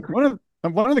One of kind the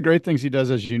of one of the great things he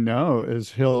does, as you know,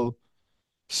 is he'll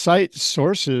cite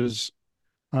sources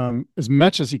as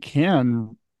much as he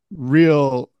can,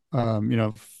 real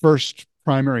first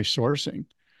primary sourcing.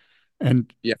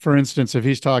 And yeah for instance, if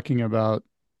he's talking about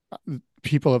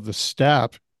people of the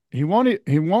steppe, he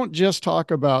won't just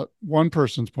talk about one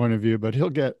person's point of view, but he'll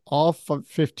get all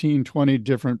 15, 20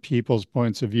 different people's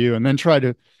points of view and then try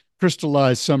to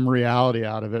crystallize some reality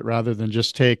out of it rather than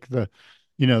just take the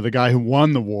the guy who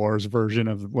won the war's version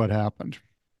of what happened.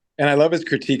 And I love his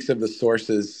critiques of the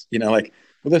sources. Like,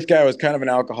 well, this guy was kind of an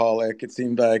alcoholic. It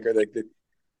seemed like, or like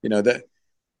that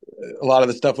a lot of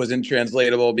the stuff was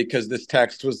intranslatable because this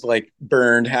text was like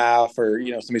burned half, or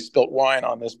somebody spilt wine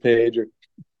on this page, or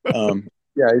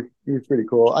yeah, he's pretty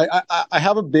cool. I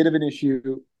have a bit of an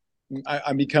issue.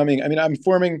 I'm becoming. I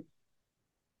mean,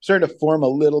 starting to form a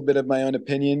little bit of my own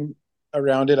opinion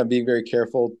around it. I'm being very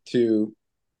careful to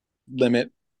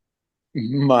limit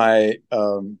my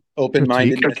Critique.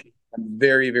 open-mindedness. I'm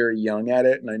very, very young at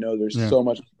it, and I know there's Yeah. so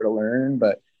much to learn.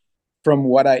 But from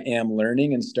what I am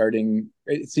learning and starting,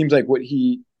 it seems like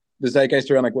the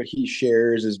zeitgeist around like what he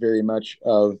shares is very much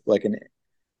of like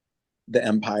the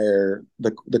empire,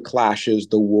 the clashes,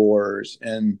 the wars,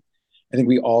 and I think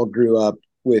we all grew up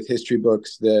with history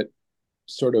books that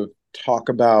sort of talk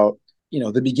about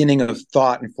the beginning of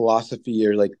thought and philosophy,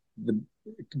 or like the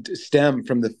stem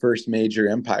from the first major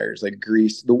empires like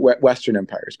Greece, the Western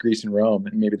empires, Greece and Rome,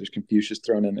 and maybe there's Confucius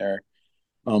thrown in there.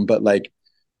 But like,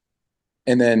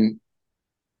 and then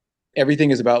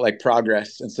everything is about like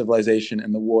progress and civilization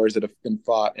and the wars that have been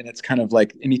fought. And it's kind of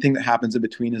like anything that happens in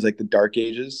between is like the dark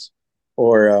ages,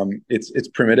 or it's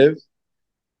primitive.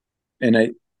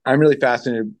 And I'm really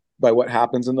fascinated by what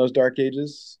happens in those dark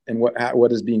ages and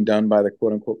what is being done by the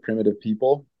quote unquote primitive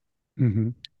people, Mm-hmm.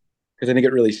 because I think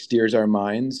it really steers our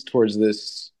minds towards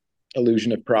this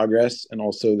illusion of progress, and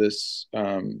also this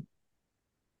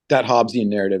that Hobbesian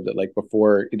narrative that like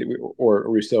before, or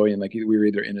Rousseauian, like we were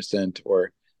either innocent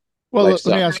or Well, life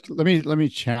let me sucks. ask, let me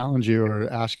challenge you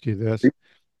or ask you this.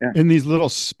 Yeah. In these little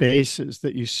spaces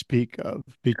that you speak of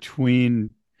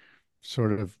between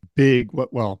sort of big,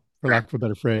 well, for lack of a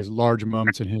better phrase, large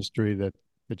moments in history that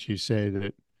you say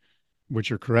that,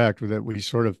 which are correct, that we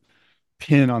sort of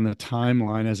pin on the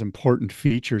timeline as important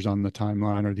features on the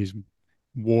timeline, are these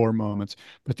war moments.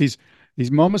 But these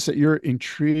moments that you're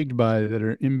intrigued by that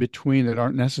are in between, that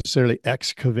aren't necessarily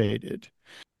excavated,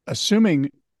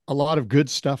 assuming a lot of good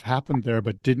stuff happened there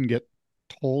but didn't get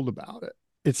told about it.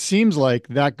 It seems like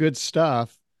that good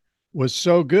stuff was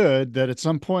so good that at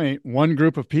some point one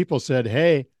group of people said,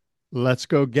 "Hey, let's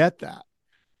go get that."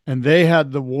 And they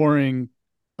had the warring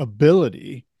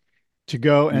ability to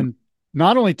go and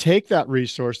not only take that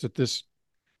resource that this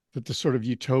sort of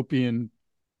utopian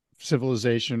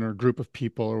civilization or group of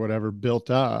people or whatever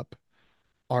built up,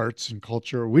 arts and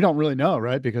culture. We don't really know,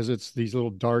 right? Because it's these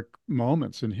little dark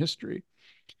moments in history.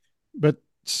 But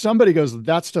somebody goes,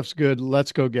 that stuff's good,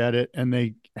 let's go get it. And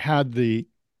they had the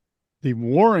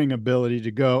warring ability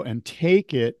to go and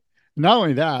take it. Not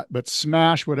only that, but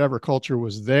smash whatever culture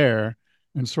was there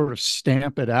and sort of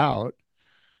stamp it out.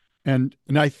 And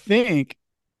I think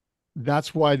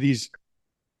that's why these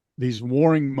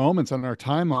warring moments on our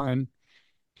timeline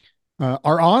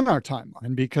are on our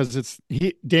timeline, because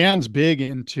Dan's big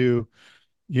into,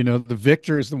 the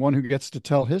victor is the one who gets to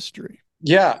tell history.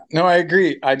 Yeah, no, I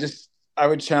agree. I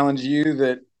would challenge you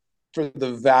that for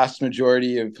the vast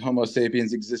majority of Homo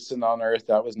sapiens existing on Earth,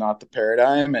 that was not the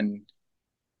paradigm. And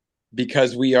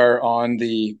because we are on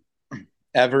the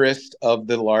Everest of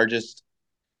the largest,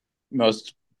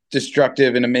 most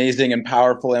destructive and amazing and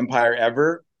powerful empire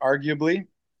ever, arguably,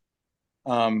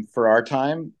 for our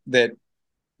time, that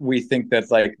we think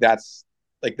that's like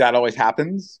that always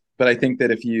happens. But I think that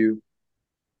if you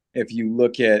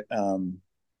look at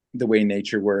the way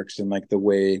nature works, and like the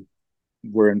way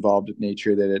we're involved with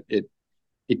nature, that it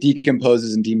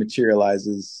decomposes and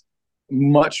dematerializes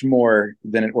much more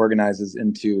than it organizes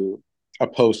into a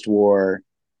post-war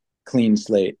clean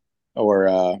slate, or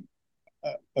a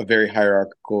very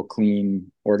hierarchical,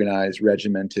 clean, organized,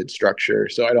 regimented structure.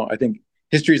 So I think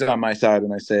history's on my side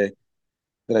when I say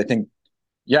that. I think,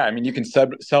 yeah, I mean, you can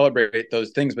celebrate those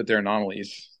things, but they're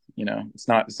anomalies. It's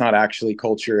not actually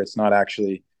culture. It's not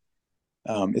actually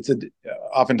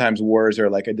oftentimes wars are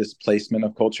like a displacement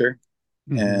of culture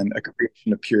Mm-hmm. and a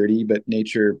creation of purity, but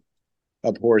nature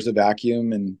abhors a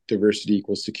vacuum, and diversity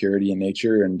equals security in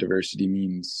nature, and diversity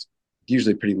means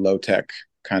usually pretty low tech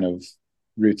kind of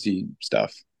rootsy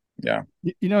stuff. Yeah.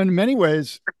 In many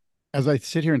ways, as I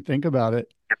sit here and think about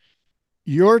it,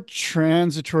 your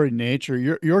transitory nature,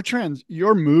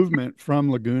 your movement from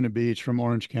Laguna Beach, from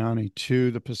Orange County to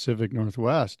the Pacific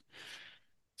Northwest,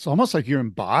 it's almost like you're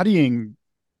embodying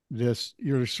this,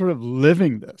 you're sort of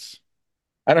living this.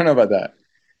 I don't know about that.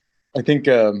 I think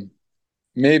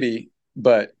maybe,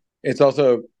 but it's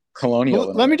also Well, colonial in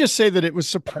a let me way. just say that it was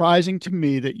surprising to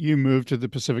me that you moved to the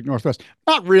Pacific Northwest.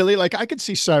 Not really. Like, I could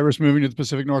see Cyrus moving to the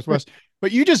Pacific Northwest,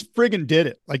 but you just friggin' did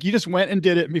it. Like, you just went and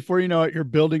did it. And before you know it, you're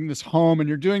building this home and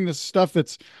you're doing this stuff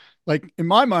that's like in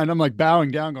my mind, I'm like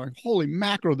bowing down, going, "Holy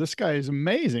mackerel, this guy is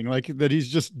amazing!" Like that he's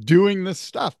just doing this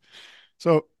stuff.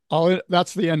 So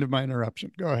that's the end of my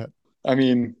interruption. Go ahead. I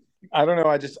mean, I don't know.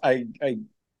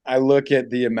 I look at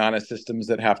the amount of systems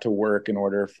that have to work in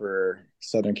order for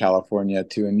Southern California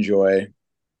to enjoy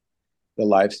the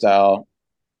lifestyle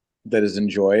that is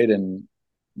enjoyed. And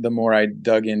the more I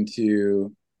dug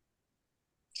into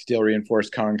steel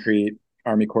reinforced concrete,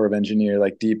 Army Corps of Engineer,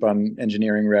 like deep on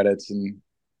engineering Reddits, and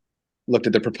looked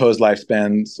at the proposed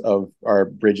lifespans of our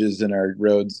bridges and our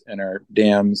roads and our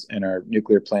dams and our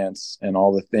nuclear plants and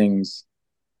all the things,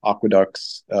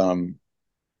 aqueducts,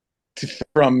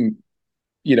 from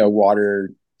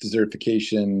water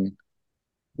desertification,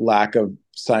 lack of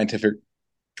scientific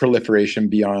proliferation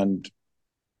beyond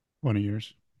 20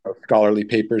 years. scholarly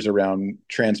papers around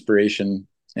transpiration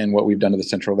and what we've done to the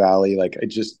Central Valley. Like it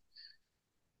just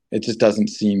doesn't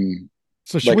seem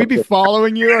So should like we be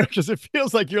following you? Because it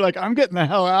feels like you're like, I'm getting the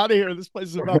hell out of here. This place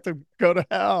is about to go to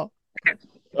hell.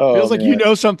 oh Feels like you man,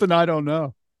 know something I don't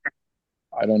know.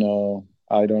 I don't know.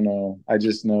 I don't know. I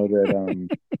just know that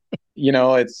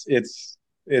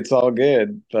it's all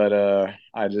good, but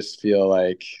I just feel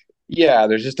like yeah,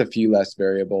 there's just a few less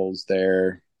variables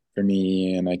there for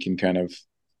me, and I can kind of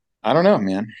I don't know,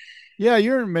 man. Yeah,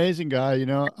 you're an amazing guy.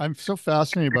 I'm so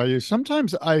fascinated by you.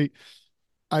 Sometimes I,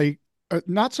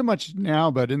 not so much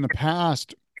now, but in the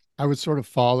past, I would sort of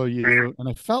follow you, and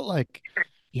I felt like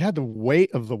you had the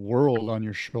weight of the world on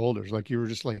your shoulders. Like you were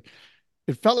just like,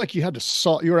 it felt like you had to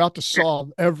solve, you were out to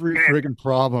solve every friggin'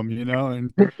 problem.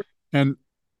 And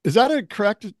is that a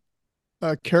correct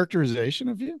characterization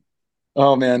of you?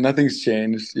 Oh man, nothing's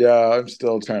changed. Yeah, I'm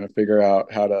still trying to figure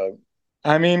out how to.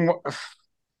 I mean,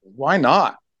 why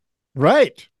not?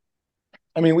 Right.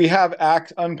 I mean, we have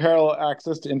unparalleled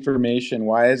access to information.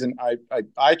 Why isn't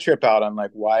I trip out on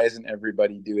like why isn't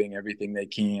everybody doing everything they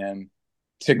can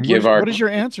to And give our what is your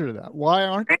answer to that? Why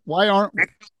aren't we?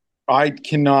 I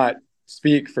cannot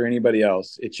speak for anybody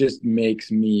else. It just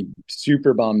makes me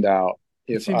super bummed out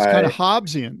It if seems kind of I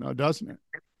Hobbesian, though, doesn't it?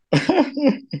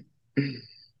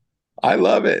 I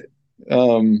love it.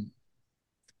 Um,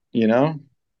 you know,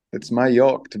 it's my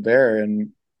yoke to bear, and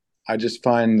I just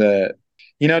find that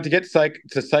to get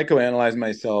to psychoanalyze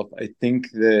myself, I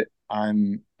think that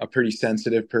I'm a pretty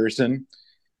sensitive person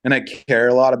and I care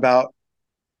a lot about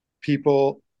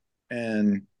people,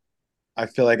 and I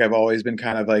feel like I've always been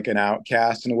kind of like an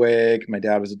outcast in a way. My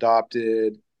dad was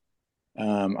adopted.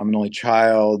 I'm an only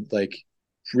child, like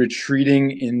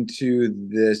retreating into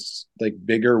this like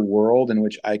bigger world in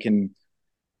which I can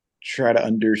try to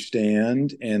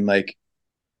understand and like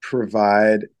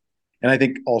provide. And I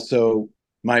think also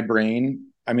my brain,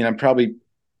 I mean, I'm probably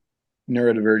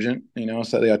neurodivergent,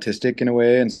 slightly autistic in a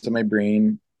way. And so my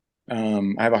brain,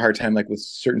 I have a hard time like with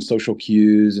certain social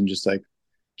cues and just like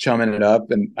chumming it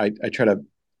up. And I try to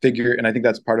figure, and I think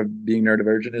that's part of being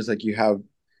neurodivergent is like you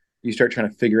start trying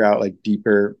to figure out like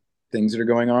deeper things that are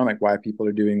going on, like why people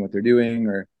are doing what they're doing.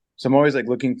 Or so I'm always like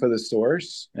looking for the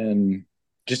source, and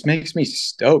just makes me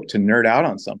stoked to nerd out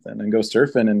on something and go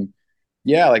surfing, and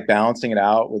yeah, like balancing it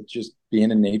out with just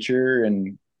being in nature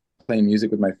and playing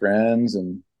music with my friends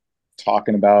and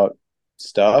talking about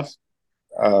stuff.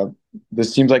 Uh,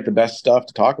 this seems like the best stuff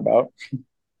to talk about.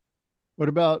 What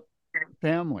about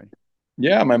family?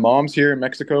 Yeah, my mom's here in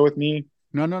Mexico with me.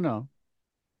 No, no, no.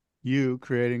 You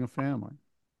creating a family.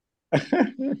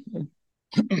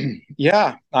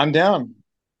 Yeah, I'm down.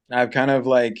 I've kind of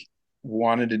like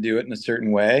wanted to do it in a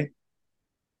certain way,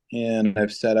 and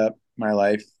I've set up my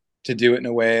life to do it in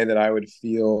a way that I would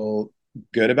feel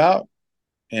good about.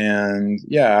 And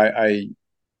yeah, I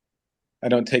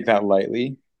don't take that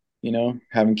lightly,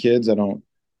 having kids. I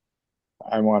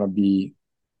want to be,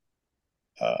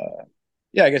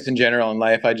 yeah, I guess in general in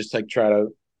life, I just like try to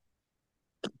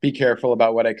be careful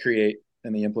about what I create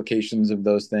and the implications of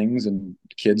those things. And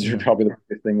kids are Yeah. probably the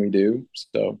biggest thing we do.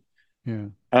 So Yeah.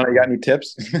 I don't know, you got any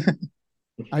tips?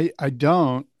 I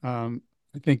don't.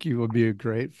 I think you would be a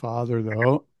great father,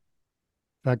 though.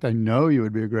 In fact, I know you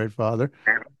would be a great father.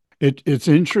 It's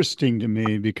interesting to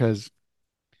me because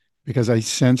I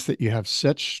sense that you have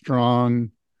such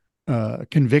strong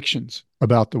convictions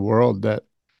about the world that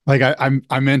like I'm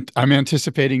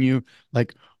anticipating you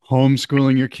like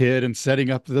homeschooling your kid and setting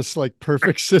up this like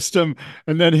perfect system,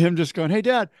 and then him just going, "Hey,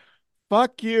 Dad,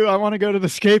 fuck you. I want to go to the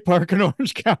skate park in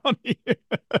Orange County,"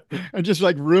 and just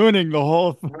like ruining the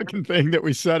whole fucking thing that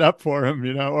we set up for him,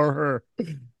 or her.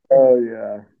 Oh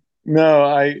yeah. No,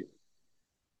 I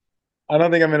don't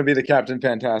think I'm going to be the Captain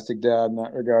Fantastic dad in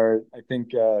that regard. I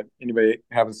think anybody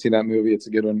haven't seen that movie, it's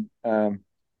a good one.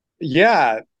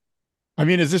 Yeah, I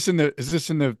mean, is this in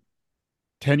the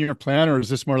 10-year plan, or is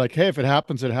this more like, hey, if it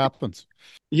happens, it happens?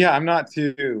 Yeah, I'm not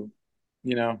too,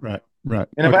 you know. Right. Right.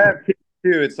 And if I Okay. have kids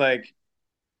too, it's like,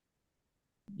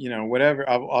 whatever.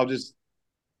 I'll just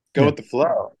go Yeah. with the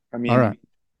flow. I All right. mean,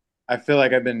 I feel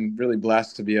like I've been really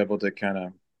blessed to be able to kind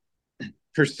of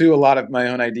pursue a lot of my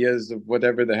own ideas of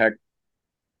whatever the heck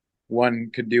one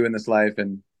could do in this life,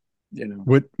 and you know,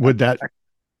 Would that,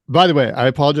 by the way, I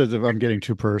apologize if I'm getting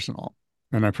too personal,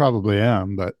 and I probably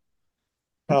am, but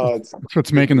oh, that's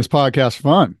what's making this podcast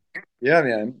fun. yeah,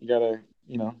 man, you gotta,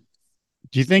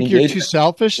 Do you think you're engage. too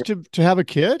selfish to have a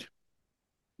kid?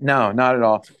 No, not at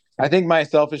all. I think my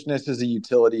selfishness is a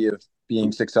utility of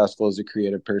being successful as a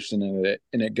creative person,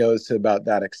 and it goes to about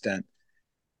that extent.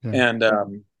 Yeah.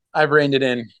 And I've reined it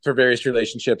in for various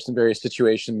relationships and various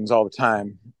situations all the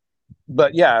time.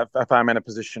 But yeah, if I'm in a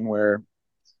position where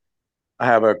I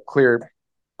have a clear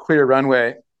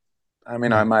runway, I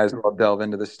mean, I Yeah. might as well delve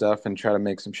into this stuff and try to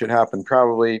make some shit happen.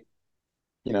 Probably,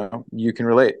 you can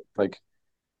relate. Like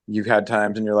you've had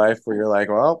times in your life where you're like,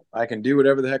 well, I can do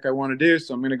whatever the heck I want to do,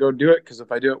 so I'm going to go do it because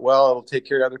if I do it well, it'll take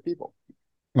care of other people.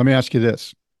 Let me ask you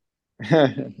this.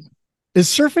 Is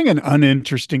surfing an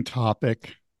uninteresting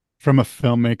topic from a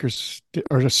filmmaker's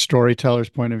or a storyteller's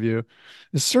point of view?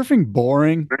 Is surfing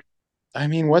boring? I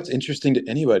mean, what's interesting to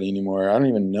anybody anymore? I don't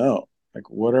even know. Like,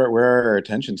 where are our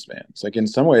attention spans? Like, in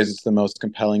some ways, it's the most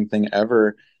compelling thing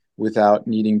ever without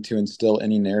needing to instill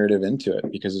any narrative into it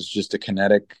because it's just a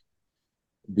kinetic,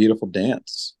 beautiful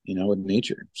dance, with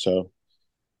nature. So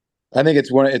I think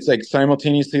it's like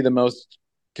simultaneously the most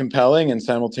compelling and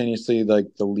simultaneously like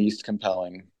the least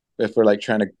compelling if we're like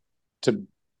trying to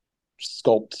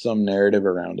sculpt some narrative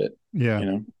around it, Yeah. you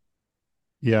know?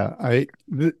 Yeah.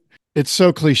 It's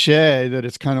so cliche that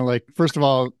it's kind of like, first of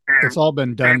all, it's all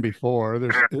been done before.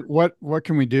 What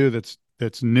can we do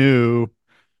that's new?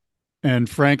 And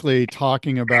frankly,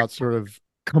 talking about sort of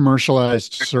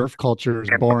commercialized surf culture is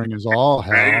boring as all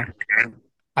hell.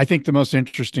 I think the most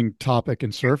interesting topic in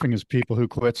surfing is people who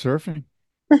quit surfing.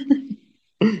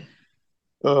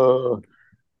 Uh,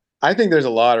 I think there's a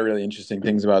lot of really interesting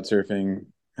things about surfing,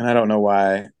 and I don't know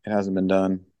why it hasn't been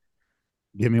done.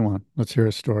 Give me one. Let's hear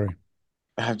a story.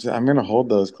 I'm going to hold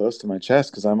those close to my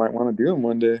chest because I might want to do them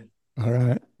one day. All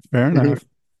right. Fair I enough. used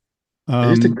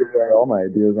to Um, give away all my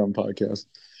ideas on podcasts.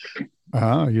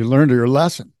 you learned your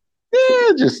lesson.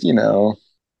 Yeah, just,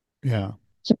 Yeah.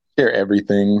 share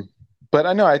everything. But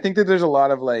I know, I think that there's a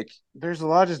lot of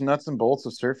just nuts and bolts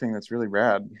of surfing that's really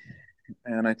rad.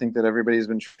 And I think that everybody's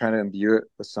been trying to imbue it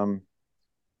with some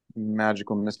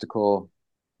magical, mystical,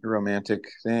 romantic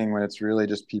thing when it's really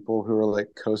just people who are like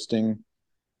coasting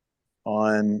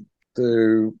on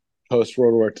the post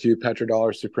World War II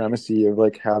petrodollar supremacy of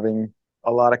like having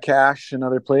a lot of cash in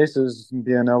other places and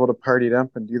being able to party it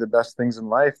up and do the best things in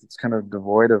life. It's kind of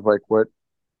devoid of like what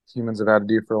humans have had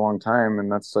to do for a long time.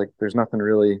 And that's like, there's nothing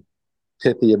really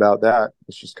pithy about that.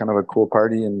 It's just kind of a cool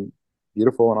party and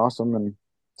beautiful and awesome. And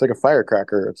it's like a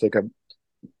firecracker. It's like a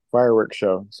fireworks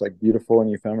show. It's like beautiful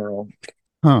and ephemeral.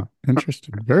 Huh.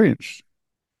 Interesting. Very interesting.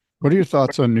 What are your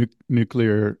thoughts on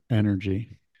nuclear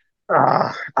energy?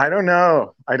 I don't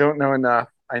know. I don't know enough.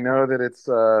 I know that it's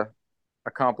a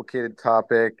complicated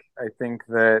topic. I think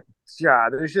that, yeah,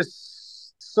 there's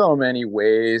just so many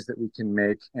ways that we can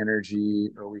make energy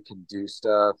or we can do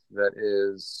stuff that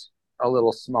is a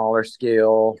little smaller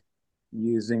scale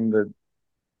using the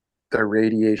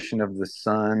radiation of the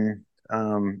sun,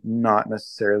 not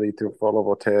necessarily through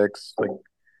photovoltaics, like,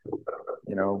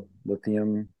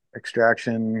 lithium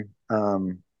extraction.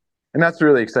 And that's what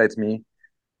really excites me.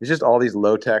 It's just all these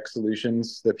low tech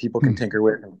solutions that people can Hmm. tinker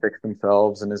with and fix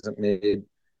themselves and isn't made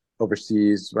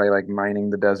overseas by like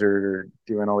mining the desert or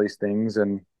doing all these things.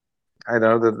 And I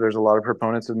know that there's a lot of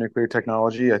proponents of nuclear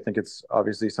technology. I think it's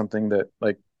obviously something that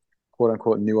like quote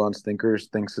unquote nuanced thinkers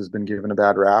thinks has been given a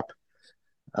bad rap.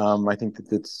 I think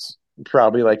that it's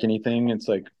probably like anything. It's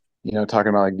like, talking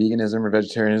about like veganism or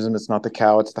vegetarianism. It's not the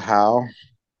cow, it's the how.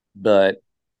 But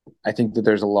I think that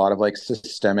there's a lot of like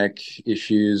systemic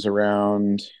issues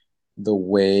around the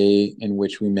way in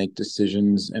which we make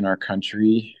decisions in our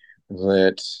country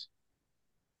that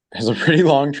has a pretty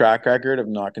long track record of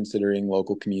not considering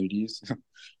local communities.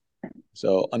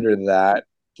 So under that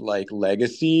like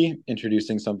legacy,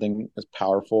 introducing something as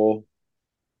powerful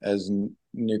as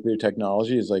nuclear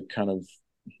technology is like kind of,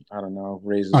 I don't know,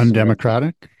 raises some red flags.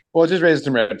 Undemocratic? Well, it just raises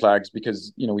some red flags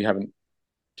because, we haven't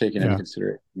taken into Yeah.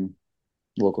 consideration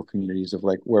local communities of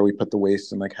like where we put the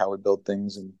waste and like how we build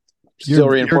things and You're still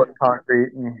you're reinforced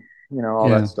concrete and all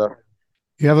that yeah. stuff.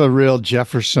 You have a real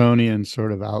Jeffersonian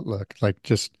sort of outlook, like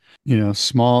just,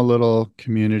 small little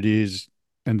communities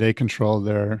and they control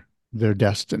their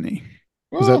destiny.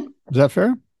 Well, is that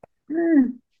fair?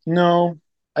 no,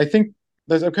 I think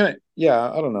there's a kind of,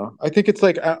 yeah, I don't know. I think it's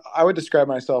like I would describe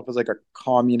myself as like a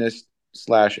communist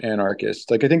slash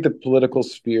anarchist. Like I think the political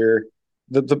sphere,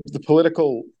 the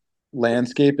political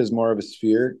landscape is more of a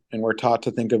sphere, and we're taught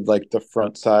to think of like the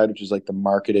front side, which is like the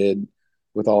marketed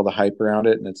with all the hype around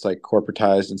it, and it's like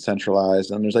corporatized and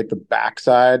centralized. And there's like the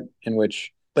backside in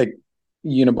which like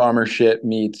Unabomber shit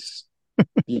meets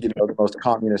the most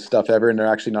communist stuff ever, and they're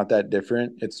actually not that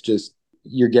different. It's just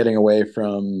you're getting away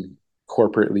from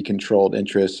corporately controlled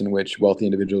interests in which wealthy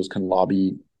individuals can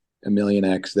lobby a million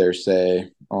X their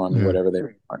say on Yeah. whatever they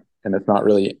want. And it's not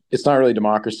really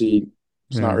democracy.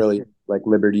 It's not Yeah. really like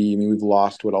liberty. I mean, we've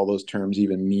lost what all those terms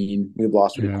even mean. We've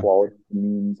lost what Yeah. equality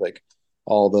means. Like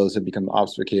all those have become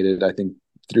obfuscated, I think,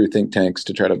 through think tanks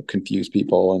to try to confuse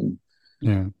people.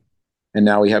 Yeah. And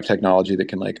now we have technology that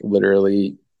can like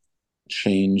literally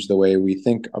change the way we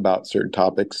think about certain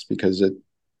topics because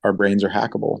our brains are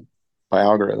hackable by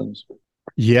algorithms.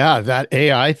 Yeah, that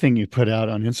AI thing you put out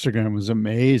on Instagram was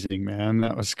amazing, man.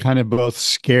 That was kind of both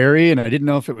scary, and I didn't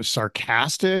know if it was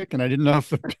sarcastic, and I didn't know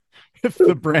if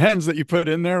the brands that you put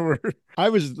in there were.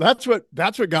 That's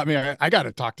what got me. I got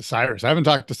to talk to Cyrus. I haven't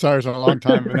talked to Cyrus in a long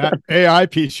time, and that AI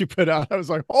piece you put out, I was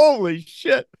like, holy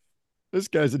shit, this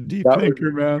guy's a deep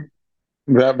thinker, man.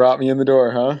 That brought me in the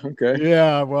door, huh? Okay.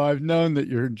 Yeah, well, I've known that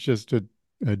you're just a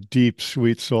deep,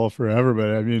 sweet soul forever,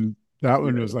 but I mean, that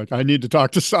one was like, I need to talk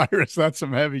to Cyrus. That's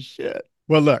some heavy shit.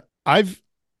 Well, look, I've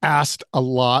asked a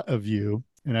lot of you,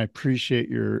 and I appreciate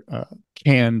your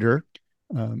candor.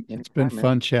 It's been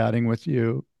fun chatting with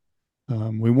you.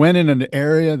 We went in an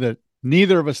area that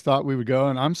neither of us thought we would go,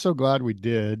 and I'm so glad we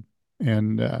did.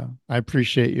 And I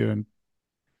appreciate you, and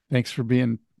thanks for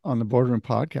being on the Boardroom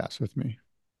podcast with me.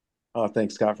 Oh,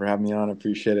 thanks, Scott, for having me on. I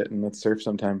appreciate it. And let's surf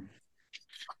sometime.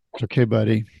 It's okay,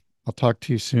 buddy. I'll talk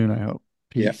to you soon, I hope.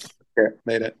 Peace. Yeah. Okay,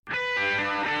 made it.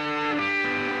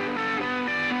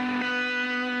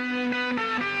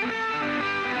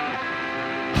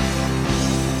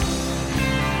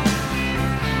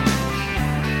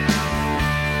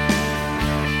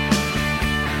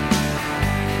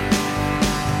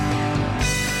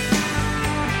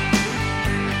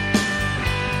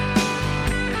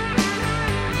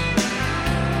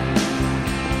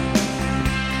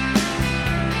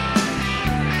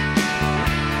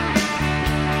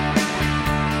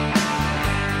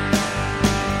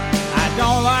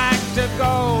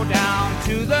 Go down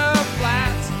to the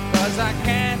flats, 'cause I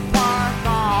can't park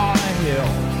on a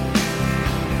hill.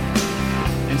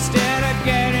 Instead of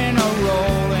getting a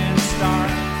rolling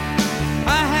start,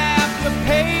 I have to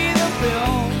pay the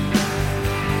bill.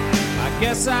 I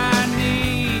guess I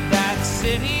need that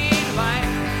city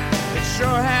life. It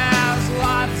sure has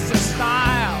lots of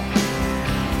style,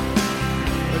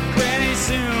 but pretty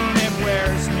soon it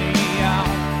wears me out,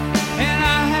 and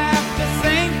I have to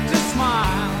think to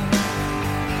smile.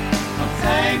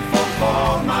 Thankful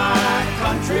for my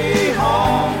country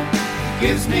home, it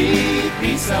gives me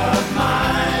peace of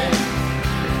mind.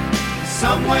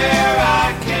 Somewhere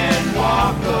I can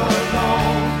walk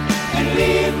alone and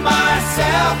leave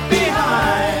myself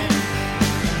behind.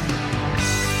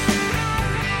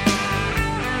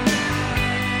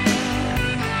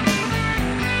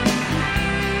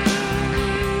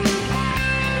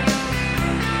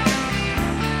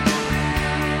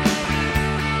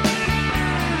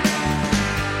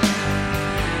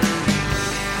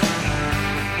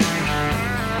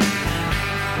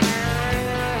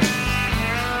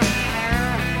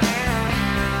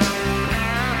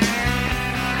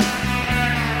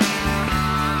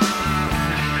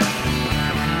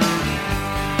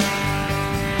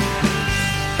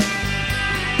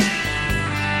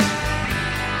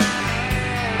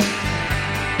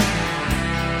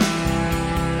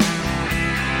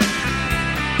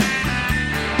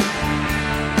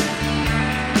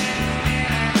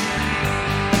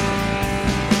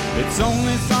 It's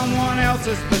only someone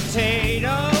else's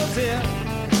potatoes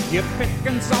if you're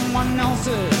picking someone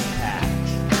else's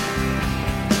patch.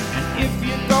 And if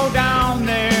you go down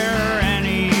there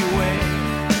anyway,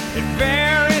 it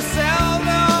very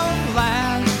seldom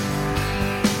lasts.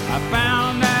 I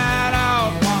found that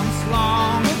out once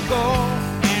long ago,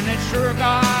 and it sure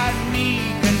got me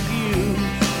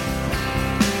confused.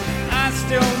 I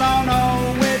still don't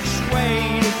know which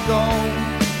way to go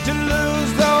to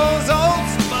lose those old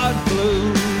spud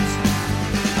blues.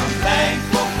 I'm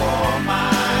thankful for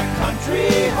my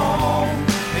country home,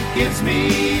 it gives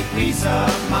me peace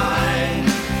of mind.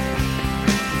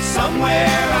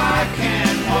 Somewhere I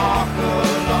can walk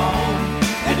alone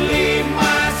and leave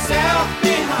myself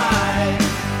behind.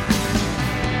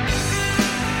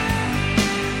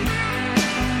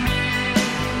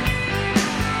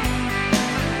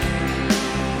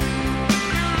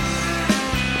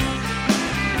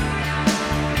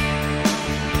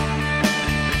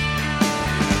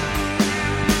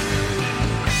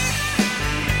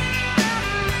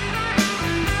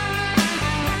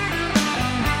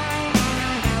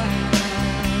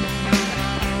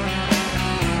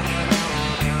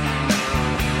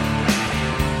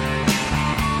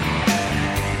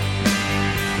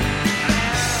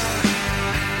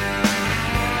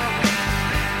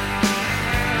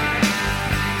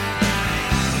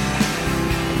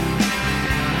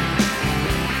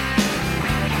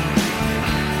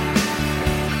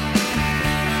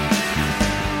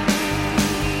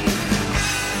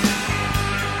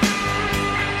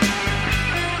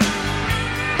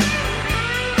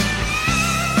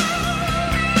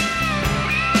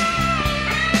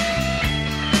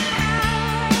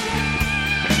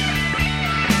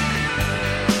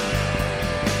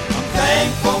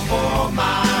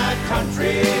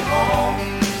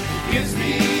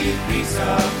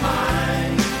 of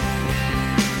mind.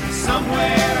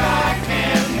 Somewhere I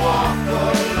can walk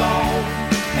alone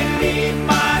and leave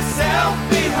myself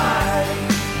behind.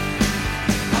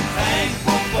 I'm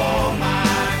thankful for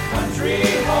my country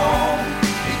home.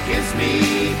 It gives me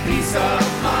peace of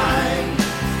mind.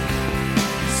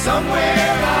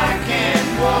 Somewhere I can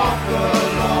walk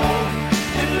alone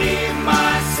and leave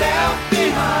myself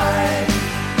behind.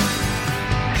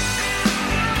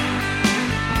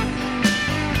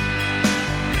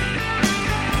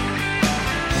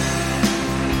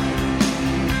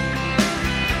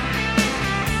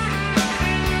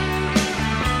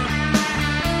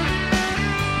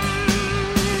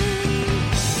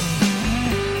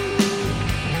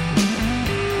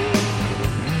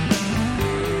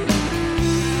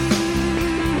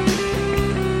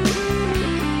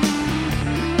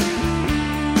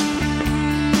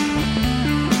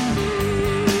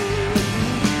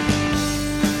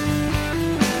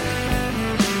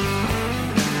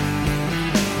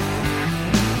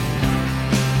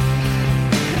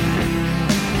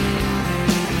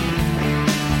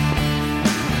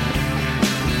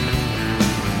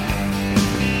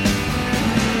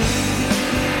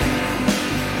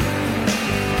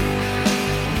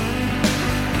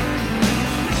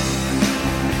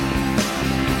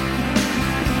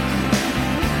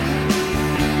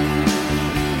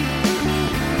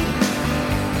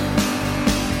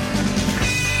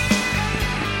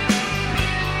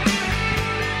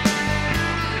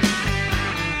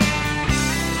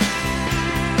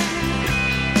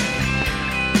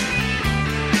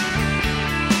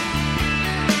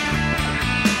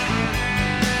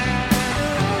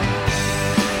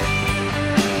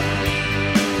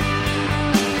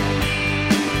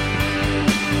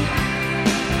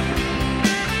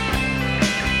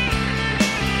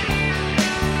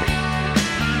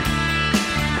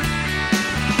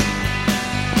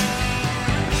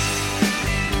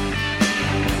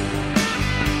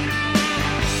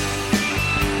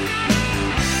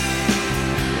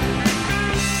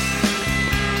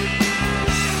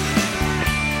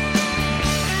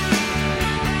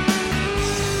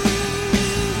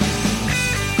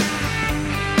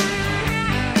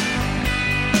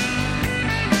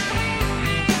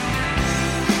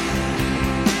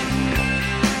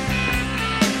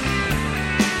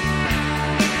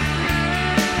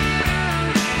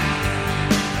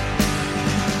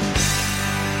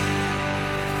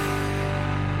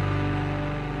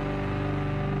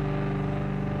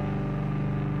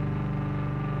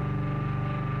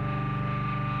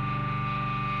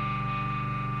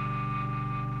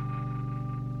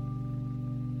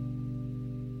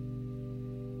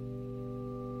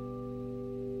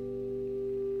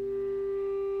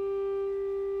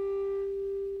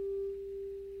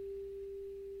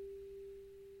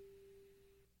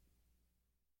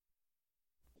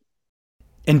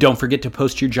 And don't forget to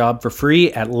post your job for free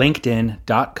at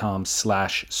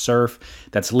linkedin.com/surf.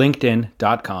 That's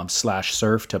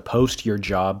linkedin.com/surf to post your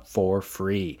job for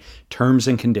free. Terms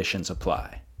and conditions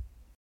apply.